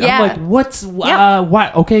 Yeah. I'm like, what's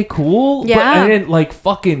what? Okay, cool. Yeah. But I didn't like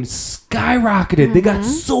fucking skyrocketed. They got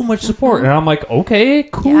so much support, and I'm like, okay,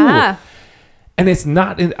 cool. Yeah. And it's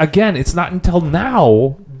not until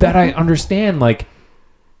now that I understand like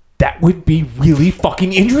that would be really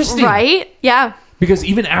fucking interesting, right? Yeah. Because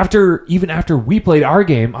even after we played our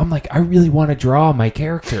game, I'm like, I really want to draw my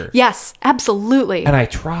character. Yes, absolutely. And I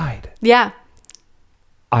tried. Yeah.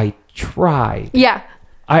 I tried. Yeah.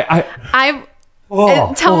 Tell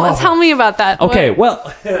me about that. Okay, well,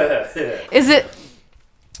 is it?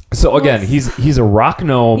 So again, he's a rock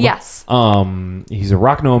gnome. Yes. He's a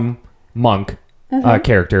rock gnome monk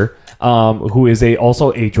character, who is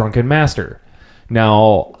also a drunken master.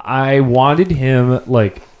 Now, I wanted him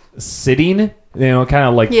like sitting, you know, kind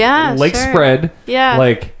of like leg spread,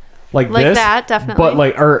 like this, that, definitely. But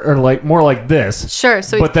like, or like more like this. Sure.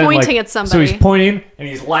 So he's pointing at somebody. So he's pointing and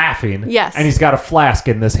he's laughing. Yes. And he's got a flask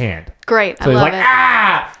in this hand. Great. So he's like,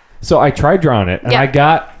 ah. So I tried drawing it, and I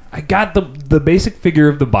got the basic figure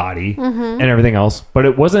of the body and everything else, but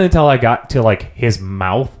it wasn't until I got to like his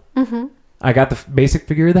mouth. I got the basic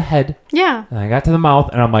figure of the head. Yeah. And I got to the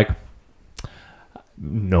mouth, and I'm like,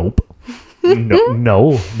 nope.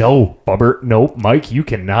 No, Bubber, nope, Mike, you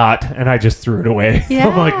cannot. And I just threw it away. Yeah.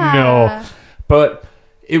 I'm like, no. But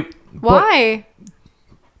why?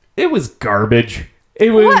 It was garbage. It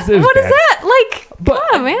was. What is that? Like, come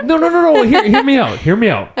on, man. No. Hear me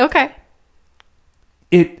out. Okay.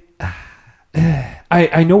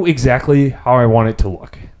 I know exactly how I want it to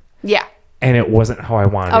look. Yeah. And it wasn't how I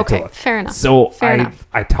wanted it to look. Fair enough. So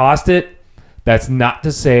I tossed it. That's not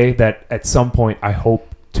to say that at some point I hope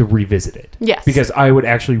to revisit it. Yes. Because I would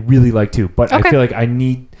actually really like to, but I feel like I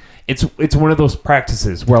need it's one of those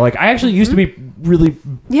practices where like I actually used to be really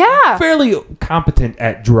fairly competent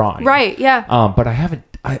at drawing. Right, yeah. But I haven't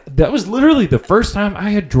that was literally the first time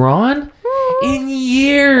I had drawn in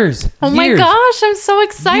years. Oh my gosh, I'm so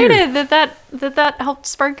excited that helped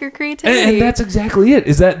spark your creativity. And that's exactly it.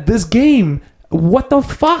 Is that this game, what the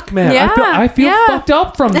fuck, man? Yeah, I feel fucked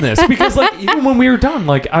up from this because like even when we were done,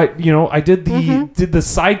 like I did the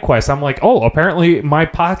side quest. I'm like, oh, apparently my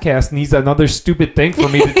podcast needs another stupid thing for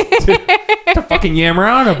me to fucking yammer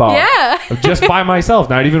on about. Yeah. Just by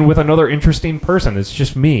myself, not even with another interesting person. It's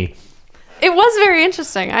just me. It was very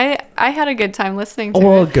interesting. I had a good time listening to it.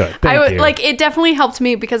 Well, good. Thank you. Like, it definitely helped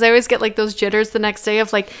me because I always get like those jitters the next day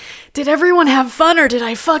of like, did everyone have fun or did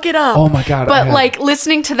I fuck it up? Oh my God. But like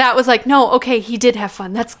listening to that was like, no, okay, he did have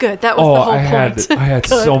fun. That's good. That was the whole point. I had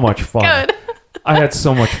so much fun. Good. I had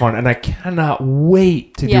so much fun, and I cannot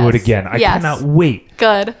wait to do it again. I cannot wait.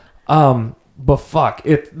 Good. But fuck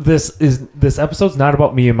it. This episode's not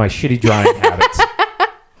about me and my shitty drawing habits.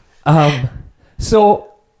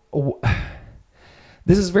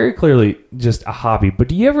 This is very clearly just a hobby, but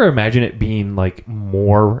do you ever imagine it being like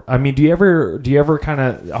more? I mean, do you ever kind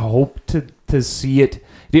of hope to see it?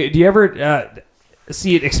 Do you ever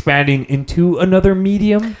see it expanding into another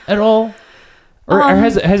medium at all? Or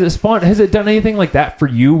has it spawned? Has it done anything like that for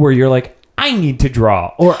you, where you're like, I need to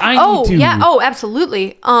draw, or I need to?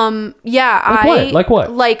 Absolutely. Like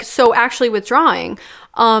what? Like, so actually with drawing,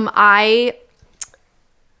 I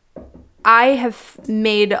have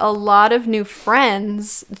made a lot of new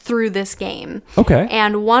friends through this game. Okay.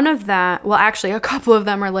 And one of them, well, actually a couple of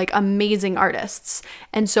them are like amazing artists.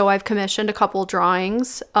 And so I've commissioned a couple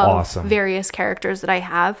drawings of various characters that I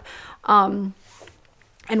have.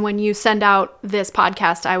 And when you send out this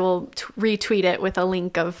podcast, I will retweet it with a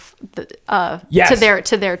link of the,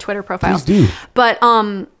 to their Twitter profiles. Please do. But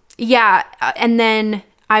and then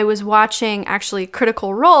I was watching, actually,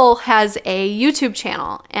 Critical Role has a YouTube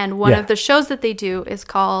channel, and one of the shows that they do is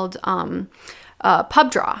called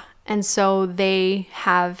Pub Draw. And so they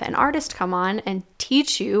have an artist come on and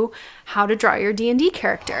teach you how to draw your D&D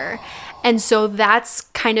character. And so that's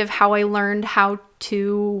kind of how I learned how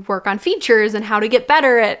to work on features and how to get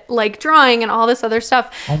better at like drawing and all this other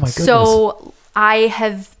stuff. Oh my goodness. So I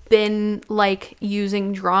have been like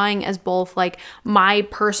using drawing as both like my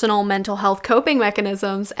personal mental health coping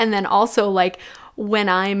mechanisms, and then also like when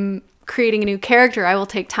I'm creating a new character, I will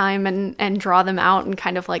take time and draw them out and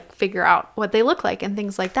kind of like figure out what they look like and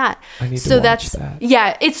things like that. I need to watch that.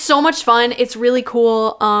 Yeah, it's so much fun. It's really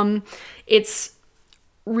cool. It's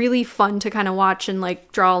really fun to kind of watch and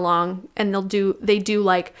like draw along, and they do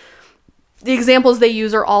like the examples they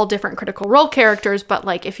use are all different Critical Role characters, but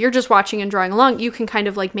like if you're just watching and drawing along, you can kind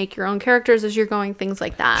of like make your own characters as you're going, things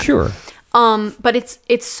like that. Sure. But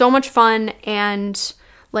it's so much fun, and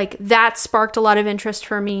like that sparked a lot of interest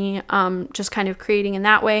for me, just kind of creating in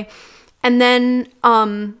that way. And then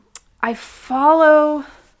I follow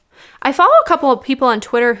a couple of people on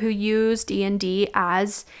Twitter who use D&D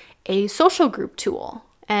as a social group tool.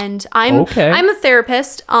 And I'm a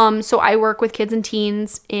therapist, so I work with kids and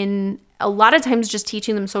teens in a lot of times just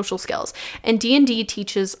teaching them social skills. And D&D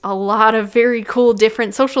teaches a lot of very cool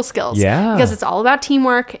different social skills. Yeah. Because it's all about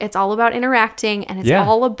teamwork, it's all about interacting, and it's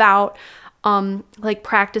all about like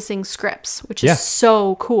practicing scripts, which is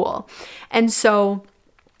so cool. And so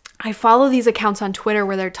I follow these accounts on Twitter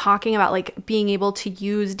where they're talking about like being able to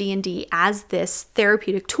use D&D as this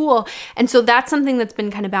therapeutic tool. And so that's something that's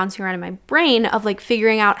been kind of bouncing around in my brain of like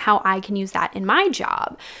figuring out how I can use that in my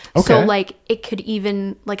job. Okay. So like it could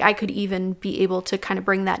even like I could even be able to kind of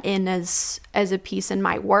bring that in as a piece in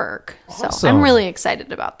my work. Awesome. So I'm really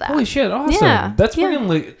excited about that. Holy shit, awesome. Yeah. That's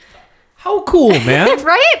really how cool, man.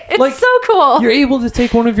 Right? It's like, so cool. You're able to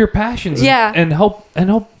take one of your passions and help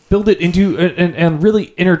build it into and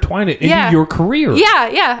really intertwine it into your career.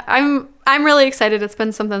 Yeah. I'm really excited. It's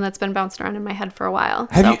been something that's been bouncing around in my head for a while.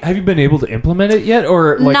 Have you been able to implement it yet,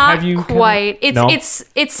 or like not have you quite?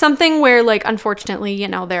 It's something where like unfortunately,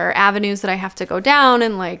 there are avenues that I have to go down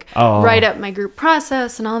and like write up my group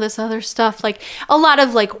process and all this other stuff. Like a lot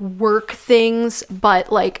of like work things,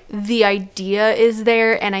 but like the idea is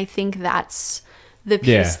there, and I think that's the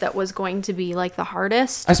piece that was going to be like the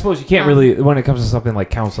hardest. I suppose you can't really, when it comes to something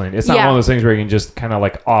like counseling, it's not one of those things where you can just kind of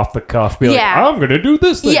like off the cuff be like, I'm going to do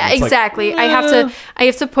this thing. Yeah, it's exactly. Like, I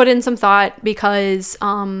have to put in some thought because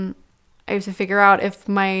I have to figure out if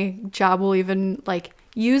my job will even like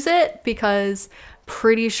use it, because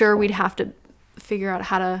pretty sure we'd have to figure out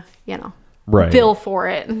how to, bill for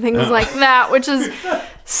it and things like that, which is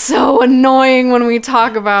so annoying when we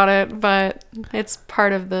talk about it, but it's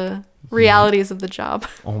part of the realities of the job.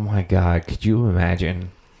 Oh my God. Could you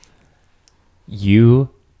imagine you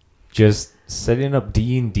just setting up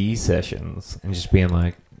D&D sessions and just being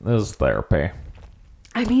like, this is therapy?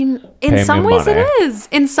 I mean, in some ways it is.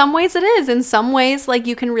 In some ways it is. In some ways, like,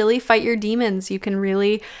 you can really fight your demons. You can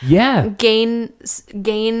really gain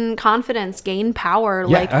confidence, gain power.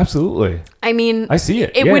 Yeah, like, absolutely. I mean, I see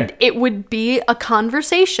it. It would be a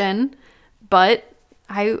conversation, but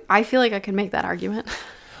I feel like I could make that argument.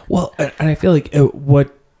 Well, and I feel like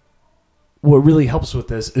what really helps with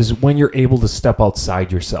this is when you're able to step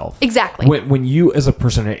outside yourself. Exactly. When you as a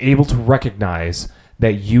person are able to recognize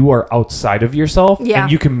that you are outside of yourself Yeah.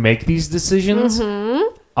 and you can make these decisions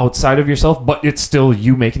outside of yourself, but it's still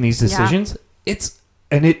you making these decisions.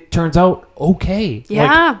 And it turns out okay.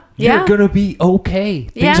 Yeah. You're going to be okay.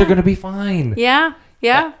 Things are going to be fine. Yeah.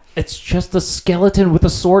 Yeah. It's just a skeleton with a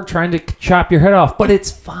sword trying to chop your head off, but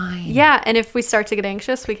it's fine. Yeah. And if we start to get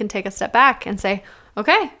anxious, we can take a step back and say,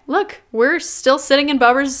 okay, look, we're still sitting in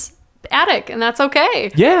Bubber's attic, and that's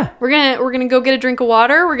okay. Yeah. We're gonna go get a drink of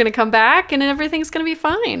water. We're gonna come back, and everything's gonna be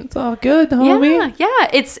fine. It's all good, homie. Yeah.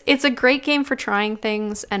 It's a great game for trying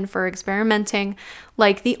things and for experimenting.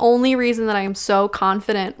 Like, the only reason that I am so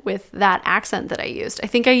confident with that accent that I used, I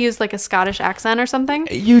think I used like a Scottish accent or something.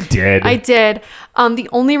 You did. I did. The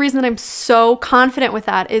only reason that I'm so confident with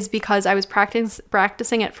that is because I was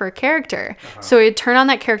practicing it for a character. So I'd turn on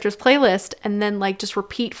that character's playlist and then like just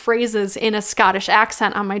repeat phrases in a Scottish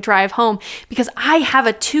accent on my drive home, because I have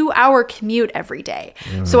a 2-hour commute every day.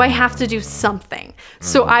 So I have to do something.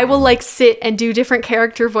 So I will like sit and do different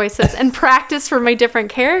character voices and practice for my different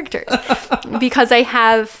characters, because I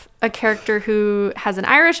have a character who has an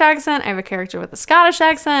Irish accent. I have a character with a Scottish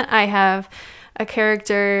accent. I have a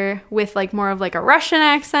character with like more of like a Russian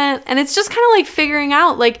accent. And it's just kind of like figuring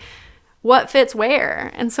out like what fits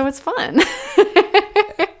where. And so it's fun.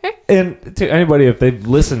 And to anybody, if they've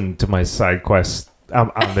listened to my side quest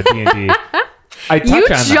on the D&D, I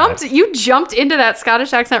touch on that. You jumped into that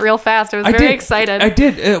Scottish accent real fast. I was very excited. I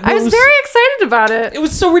did. I was very excited about it. It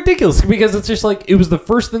was so ridiculous because it's just like, it was the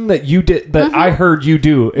first thing that you did that I heard you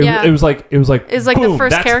do. It was like It's like boom, the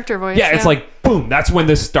first character voice. Yeah, it's like boom. That's when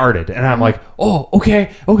this started, and I'm like, oh,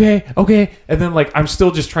 okay. And then like I'm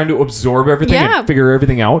still just trying to absorb everything and figure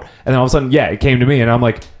everything out, and then all of a sudden, it came to me, and I'm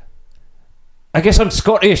like, I guess I'm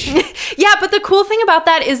Scottish. Yeah, but the cool thing about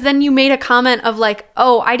that is then you made a comment of like,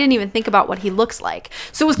 oh, I didn't even think about what he looks like.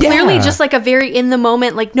 So it was clearly just like a very in the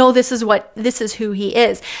moment, like, no, this is who he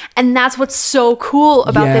is. And that's what's so cool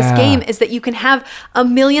about this game, is that you can have a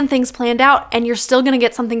million things planned out and you're still going to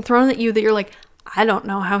get something thrown at you that you're like, I don't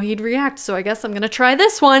know how he'd react, so I guess I'm going to try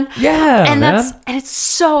this one. Yeah, and it's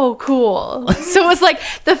so cool. So it was like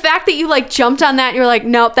the fact that you like jumped on that and you're like,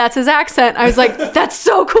 nope, that's his accent. I was like, that's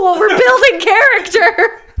so cool. We're building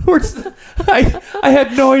character. I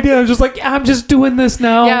had no idea. I was just like, I'm just doing this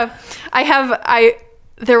now. Yeah.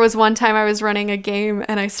 There was one time I was running a game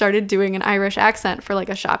and I started doing an Irish accent for like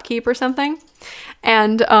a shopkeep or something.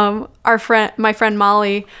 And my friend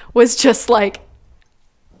Molly was just like,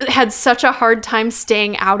 had such a hard time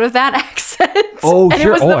staying out of that accent. Oh, and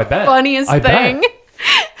sure. It was the funniest thing. Bet.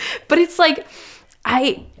 But it's like,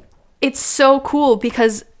 it's so cool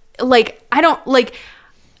because like, I don't like,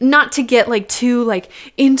 not to get like too like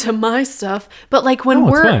into my stuff, but like when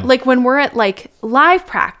we're at like live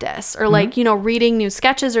practice or like, you know, reading new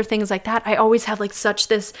sketches or things like that, I always have like such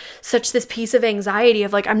this piece of anxiety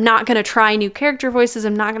of like, I'm not going to try new character voices.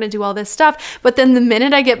 I'm not going to do all this stuff. But then the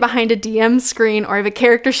minute I get behind a DM screen or I have a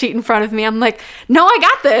character sheet in front of me, I'm like, no, I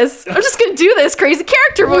got this. I'm just going to do this crazy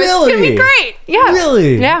character voice. Really? It's going to be great. Yeah.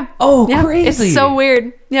 Really? Yeah. Oh, yeah. crazy. It's so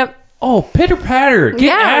weird. Yep. Oh, pitter patter,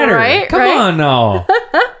 get at her! Right, Come on now!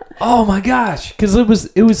 Oh my gosh, because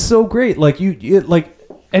it was so great. Like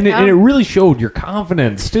and it really showed your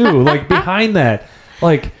confidence too. Like behind that,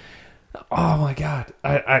 like, oh my god,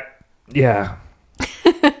 yeah.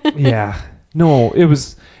 No, it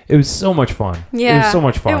was so much fun. Yeah, it was so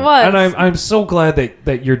much fun. It was, and I'm so glad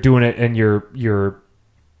that you're doing it and you're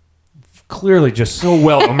clearly just so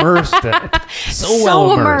well immersed in it.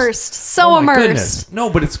 So immersed. Goodness. No,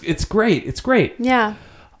 but it's great. It's great. Yeah.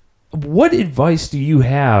 What advice do you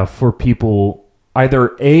have for people,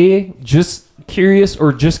 either A, just curious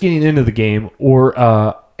or just getting into the game, or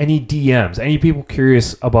any DMs, any people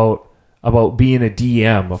curious about being a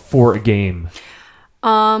DM for a game?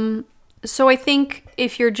 So I think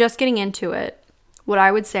if you're just getting into it, what I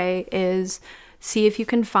would say is see if you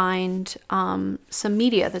can find some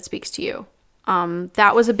media that speaks to you.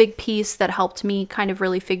 That was a big piece that helped me kind of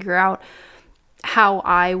really figure out how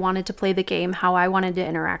I wanted to play the game, how I wanted to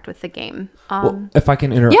interact with the game. Well, if I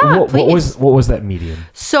can interrupt, what was that medium?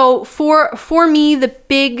 So for me, the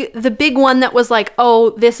big one that was like, oh,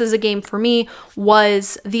 this is a game for me,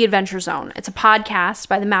 was The Adventure Zone. It's a podcast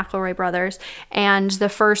by the McElroy brothers, and the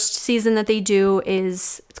first season that they do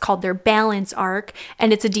it's called their Balance Arc,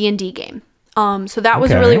 and it's a D&D game. So that was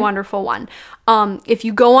a really wonderful one. If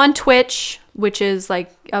you go on Twitch, which is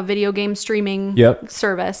like a video game streaming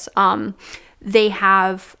service, they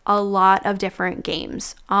have a lot of different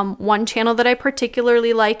games. One channel that I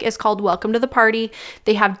particularly like is called Welcome to the Party.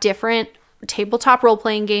 They have different tabletop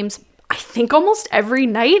role-playing games. I think almost every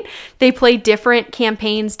night they play different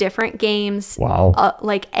campaigns, different games. Wow.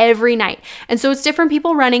 Like every night. And so it's different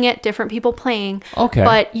people running it, different people playing. Okay.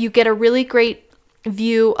 But you get a really great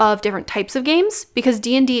view of different types of games, because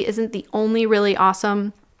D&D isn't the only really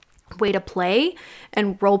awesome way to play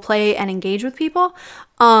and role play and engage with people.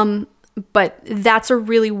 But that's a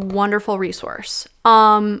really wonderful resource.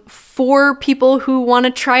 For people who want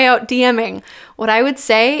to try out DMing, what I would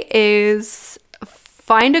say is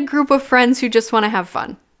find a group of friends who just want to have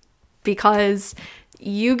fun, because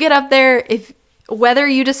you get up there, whether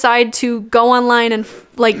you decide to go online and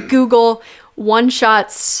like Google one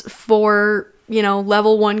shots for,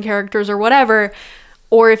 level 1 characters or whatever,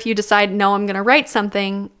 or if you decide, no, I'm going to write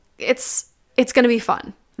something, it's going to be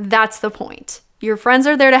fun. That's the point. Your friends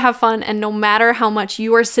are there to have fun, and no matter how much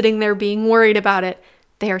you are sitting there being worried about it,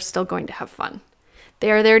 they are still going to have fun. They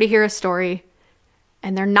are there to hear a story,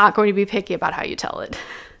 and they're not going to be picky about how you tell it.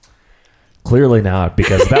 Clearly not,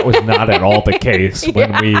 because that was not at all the case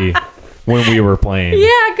when we were playing.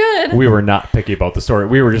 Yeah, good. We were not picky about the story.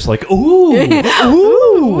 We were just like,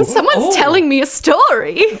 ooh, someone's telling me a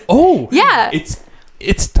story. Oh, yeah.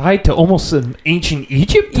 It's tied to almost an ancient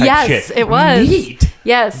Egypt type shit. Yes, it was. Neat.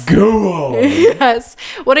 Yes. Cool. Yes.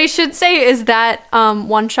 What I should say is that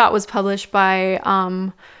one shot was published by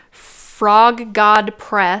Frog God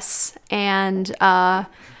Press, and I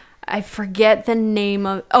forget the name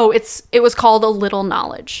of. It was called A Little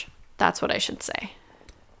Knowledge. That's what I should say.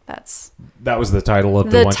 That was the title of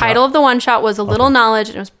the one shot? The title of the one shot was A Little Knowledge,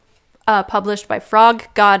 and it was published by Frog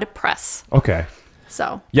God Press. Okay.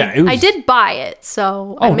 So yeah, I did buy it,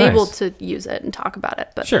 so I'm nice. able to use it and talk about it,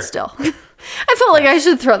 but sure. Still. I felt like I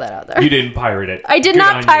should throw that out there. You didn't pirate it. I did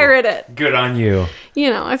not pirate it. Good on you.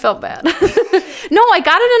 I felt bad. No, I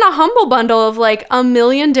got it in a humble bundle of like a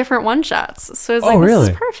million different one-shots. So it's like, really? This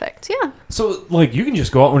is perfect. Yeah. So like you can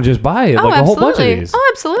just go out and just buy it, like a whole bunch of these.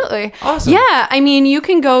 Oh, absolutely. Awesome. Yeah. I mean, you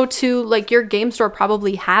can go to like your game store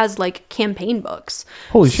probably has like campaign books.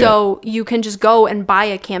 Holy shit. So you can just go and buy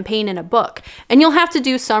a campaign in a book, and you'll have to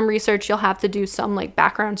do some research. You'll have to do some like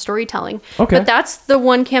background storytelling. Okay. But that's the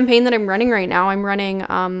one campaign that I'm running right now. I'm running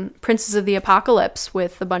Princes of the Apocalypse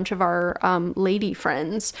with a bunch of our lady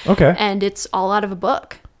friends. Okay. And it's all out of a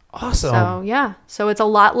book. Awesome. So yeah. So it's a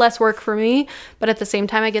lot less work for me, but at the same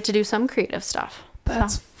time I get to do some creative stuff.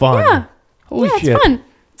 That's fun. Yeah. Holy shit. It's fun.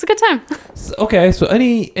 It's a good time. Okay, so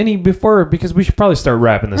any before, because we should probably start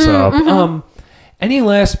wrapping this up. Any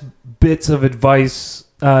last bits of advice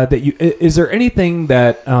that is there anything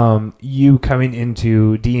that you coming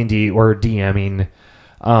into D&D or DMing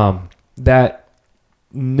that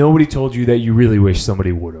nobody told you that you really wish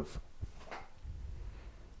somebody would have?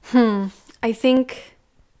 I think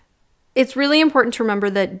it's really important to remember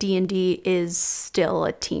that D&D is still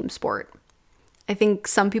a team sport. I think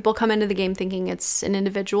some people come into the game thinking it's an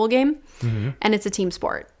individual game, and it's a team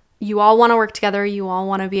sport. You all want to work together. You all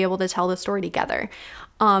want to be able to tell the story together.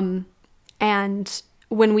 And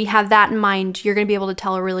when we have that in mind, you're going to be able to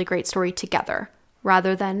tell a really great story together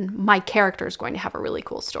rather than my character is going to have a really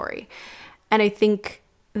cool story. And I think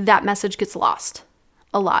that message gets lost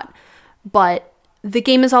a lot. But the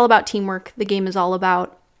game is all about teamwork. The game is all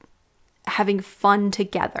about having fun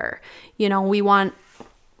together. We want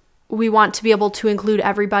to be able to include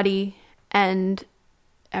everybody and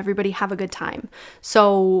everybody have a good time.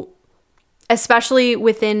 So especially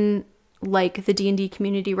within like the D&D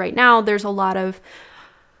community right now, there's a lot of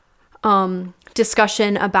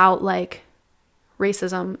discussion about like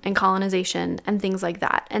racism and colonization and things like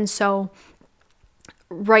that. And so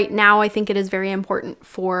right now, I think it is very important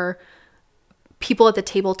for people at the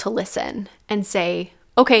table to listen and say,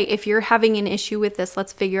 okay, if you're having an issue with this,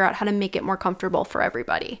 let's figure out how to make it more comfortable for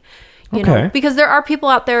everybody. You know, because there are people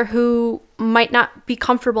out there who might not be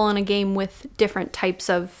comfortable in a game with different types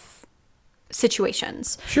of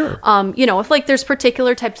situations. Sure. If like there's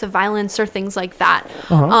particular types of violence or things like that.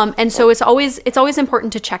 And so it's always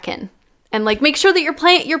important to check in and like make sure that you're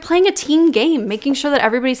playing a team game, making sure that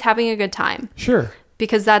everybody's having a good time. Sure.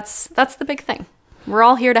 Because that's the big thing. We're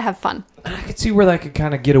all here to have fun. And I could see where that could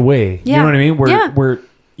kind of get away. Yeah. You know what I mean? Where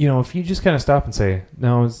if you just kind of stop and say,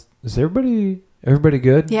 "No, is everybody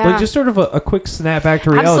good?" Yeah. Like just sort of a quick snap back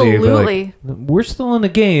to reality. Absolutely. Like, we're still in the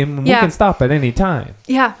game and we can stop at any time.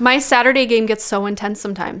 Yeah. My Saturday game gets so intense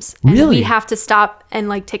sometimes. Really? And we have to stop and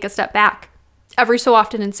like take a step back every so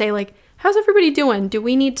often and say like, how's everybody doing? Do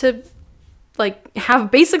we need to like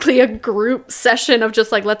have basically a group session of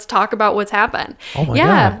just like, let's talk about what's happened? Oh my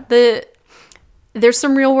God. There's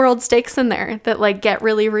some real world stakes in there that like get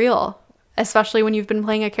really real, especially when you've been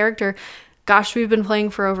playing a character. Gosh, we've been playing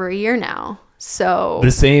for over a year now. So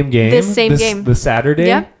the same game, the Saturday.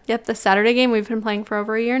 Yep. Yep, the Saturday game we've been playing for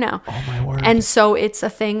over a year now. Oh my word. And so it's a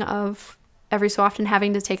thing of every so often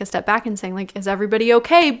having to take a step back and saying, like, is everybody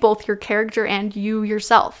okay? Both your character and you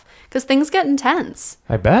yourself. Because things get intense.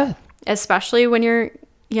 I bet. Especially when you're,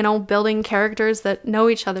 you know, building characters that know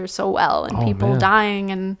each other so well and people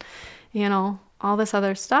dying and, you know, all this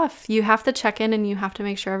other stuff. You have to check in and you have to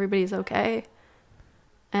make sure everybody's okay.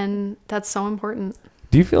 And that's so important.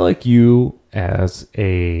 Do you feel like you, as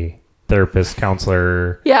a therapist,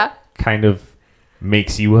 counselor, kind of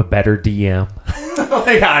makes you a better DM?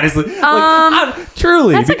 Like, honestly,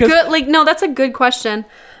 truly, that's because that's a good question.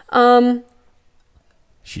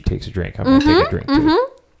 She takes a drink. I'm gonna take a drink too.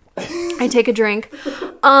 I take a drink.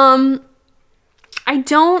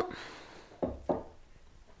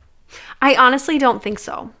 I honestly don't think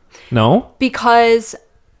so. No, because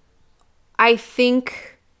I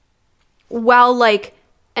think while like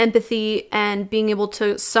empathy and being able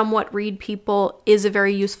to somewhat read people is a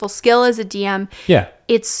very useful skill as a DM,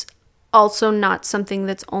 it's also not something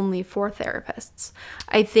that's only for therapists.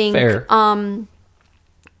 I think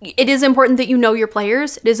it is important that you know your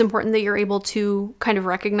players. It is important that you're able to kind of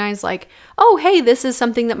recognize like, oh, hey, this is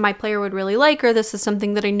something that my player would really like, or this is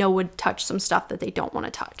something that I know would touch some stuff that they don't want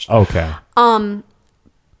to touch. Okay.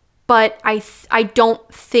 But I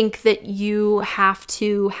don't think that you have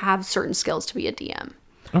to have certain skills to be a DM.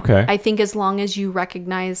 Okay. I think as long as you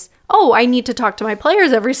recognize, oh, I need to talk to my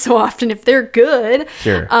players every so often if they're good.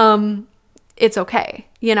 Sure. It's okay.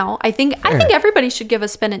 You know, I think everybody should give a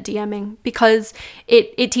spin at DMing because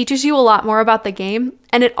it teaches you a lot more about the game,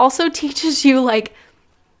 and it also teaches you like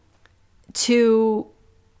to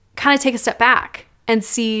kind of take a step back and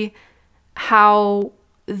see how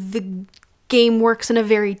the game works in a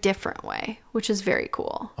very different way, which is very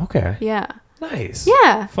cool. Okay. Yeah. Nice.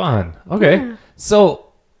 Yeah. Fun. Okay. Yeah. So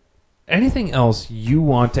anything else you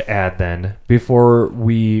want to add then before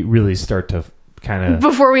we really start to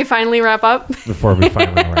before we finally wrap up?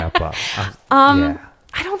 I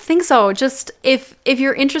don't think so. Just if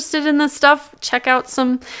you're interested in this stuff, check out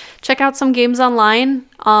some games online.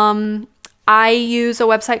 I use a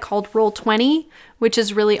website called Roll20, which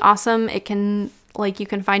is really awesome. It can you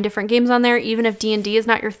can find different games on there. Even if D&D is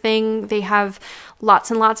not your thing, they have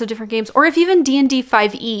lots and lots of different games. Or if even D&D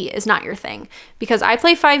 5e is not your thing, because I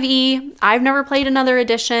play 5e. I've never played another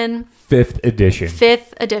edition. 5th edition.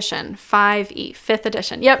 5e, 5th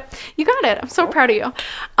edition. Yep, you got it. I'm so proud of you.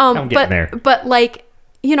 I'm getting there. But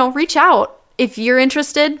reach out if you're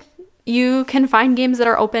interested. You can find games that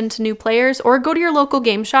are open to new players, or go to your local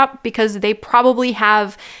game shop because they probably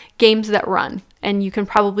have games that run, and you can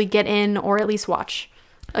probably get in or at least watch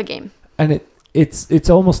a game. And it's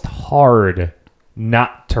almost hard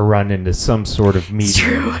not to run into some sort of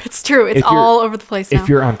medium. It's true. It's all over the place now. If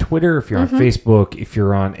you're on Twitter, if you're on Facebook, if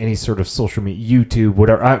you're on any sort of social media, YouTube,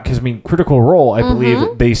 whatever. Because Critical Role, I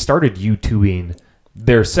believe they started YouTubing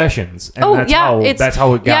their sessions, and that's how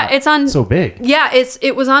it got it's on, so big. Yeah,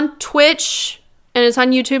 it was on Twitch, and it's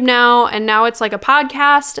on YouTube now, and now it's like a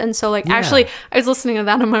podcast. And so actually, I was listening to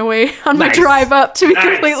that on my way on my drive up. To be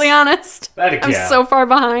completely honest, I'm so far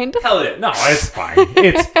behind. Hell yeah, no, it's fine.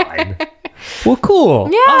 It's fine. Well, cool.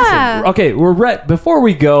 Yeah. Awesome. Okay, Ret, before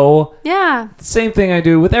we go, the same thing I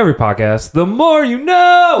do with every podcast. The more you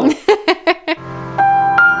know.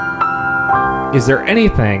 Is there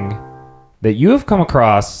anything that you have come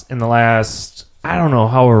across in the last, I don't know,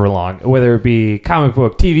 however long, whether it be comic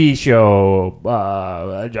book, TV show,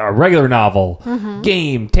 a regular novel,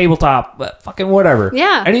 game, tabletop, fucking whatever.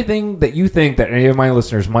 Yeah. Anything that you think that any of my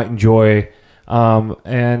listeners might enjoy,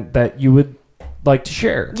 and that you would like to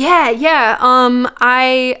share? Yeah.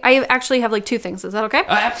 I actually have two things. Is that okay?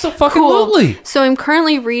 Absolutely. Cool. So I'm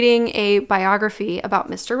currently reading a biography about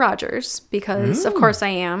Mr. Rogers because of course I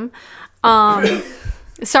am.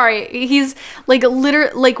 Sorry, he's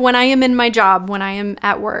literally when I am in my job, when I am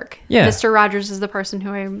at work, Mr. Rogers is the person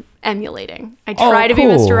who I'm emulating. I try to be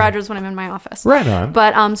Mr. Rogers when I'm in my office. Right on.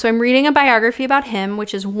 But so I'm reading a biography about him,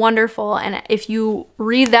 which is wonderful. And if you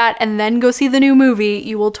read that and then go see the new movie,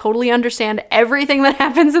 you will totally understand everything that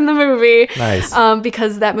happens in the movie. Nice.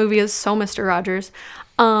 Because that movie is so Mr. Rogers.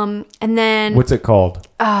 And then what's it called?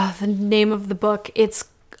 The name of the book. It's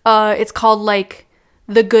called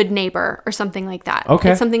The Good Neighbor or something like that. Okay.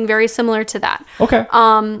 It's something very similar to that. Okay.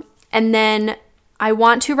 And then I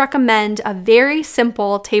want to recommend a very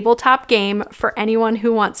simple tabletop game for anyone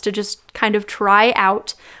who wants to just kind of try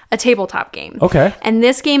out a tabletop game. Okay. And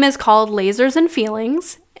this game is called Lasers and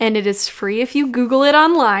Feelings, and it is free if you Google it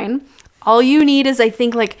online. All you need is, I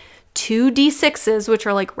think, 2 D6s, which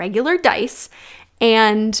are regular dice,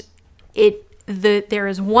 and there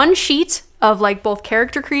is one sheet of both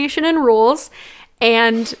character creation and rules.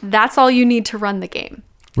 And that's all you need to run the game.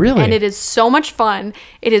 Really? And it is so much fun.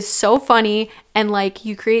 It is so funny. And like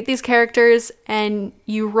you create these characters and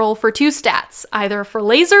you roll for 2 stats, either for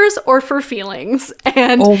lasers or for feelings.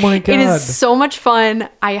 And oh my God. It is so much fun.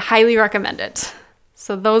 I highly recommend it.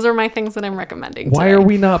 So those are my things that I'm recommending. Why today. are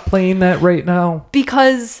we not playing that right now?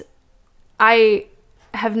 Because I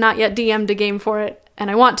have not yet DM'd a game for it. And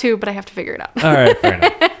I want to, but I have to figure it out. All right, fair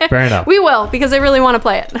enough. Fair enough. We will, because I really want to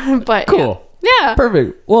play it. But cool. Yeah.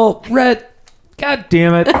 Perfect. Well, Ret, God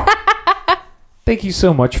damn it. Thank you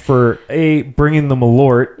so much for bringing the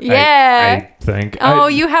malort. Yeah. I think. Oh,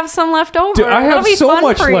 you have some left over. Dude, I have so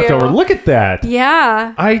much left over. Look at that.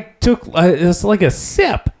 Yeah. I took it's like a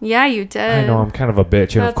sip. Yeah, you did. I know I'm kind of a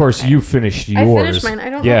bitch, and of course okay. you finished yours. I finished mine. I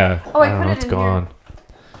don't know. Yeah. Oh, I put it it's in gone.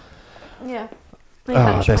 Here. Yeah.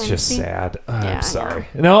 Oh, that's just sad. Yeah, I'm sorry.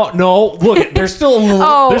 No. Look, there's still a little.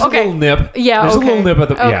 Oh, a little nip. Yeah, there's okay. a little nip at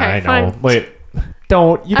the. Okay, yeah, I know. fine. Wait,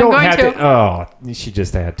 don't I'm going have to. to. Oh, she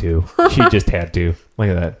just had to. She just had to. Look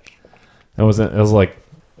at that. It was like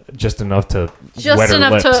just enough to wet her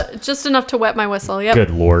lips. Just enough to wet my whistle. Yep.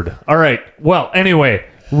 Good Lord. All right. Well, anyway,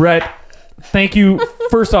 Ret, thank you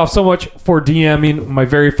first off so much for DMing my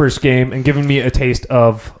very first game and giving me a taste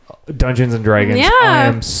of Dungeons and Dragons. Yeah. I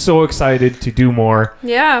am so excited to do more.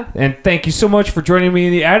 Yeah. And thank you so much for joining me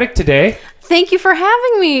in the attic today. Thank you for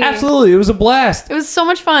having me. Absolutely. It was a blast. It was so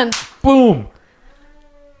much fun. Boom.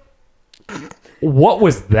 What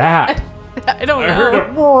was that? I don't know. I heard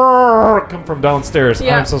a roar come from downstairs.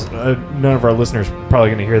 Yeah. I'm so none of our listeners probably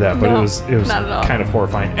going to hear that, but No, it was not at all. kind of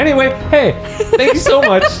horrifying. Anyway, hey, thank you so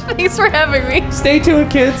much. Thanks for having me. Stay tuned,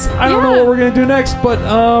 kids. I don't know what we're going to do next, but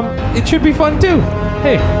it should be fun too.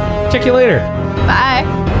 Hey, check you later.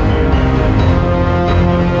 Bye.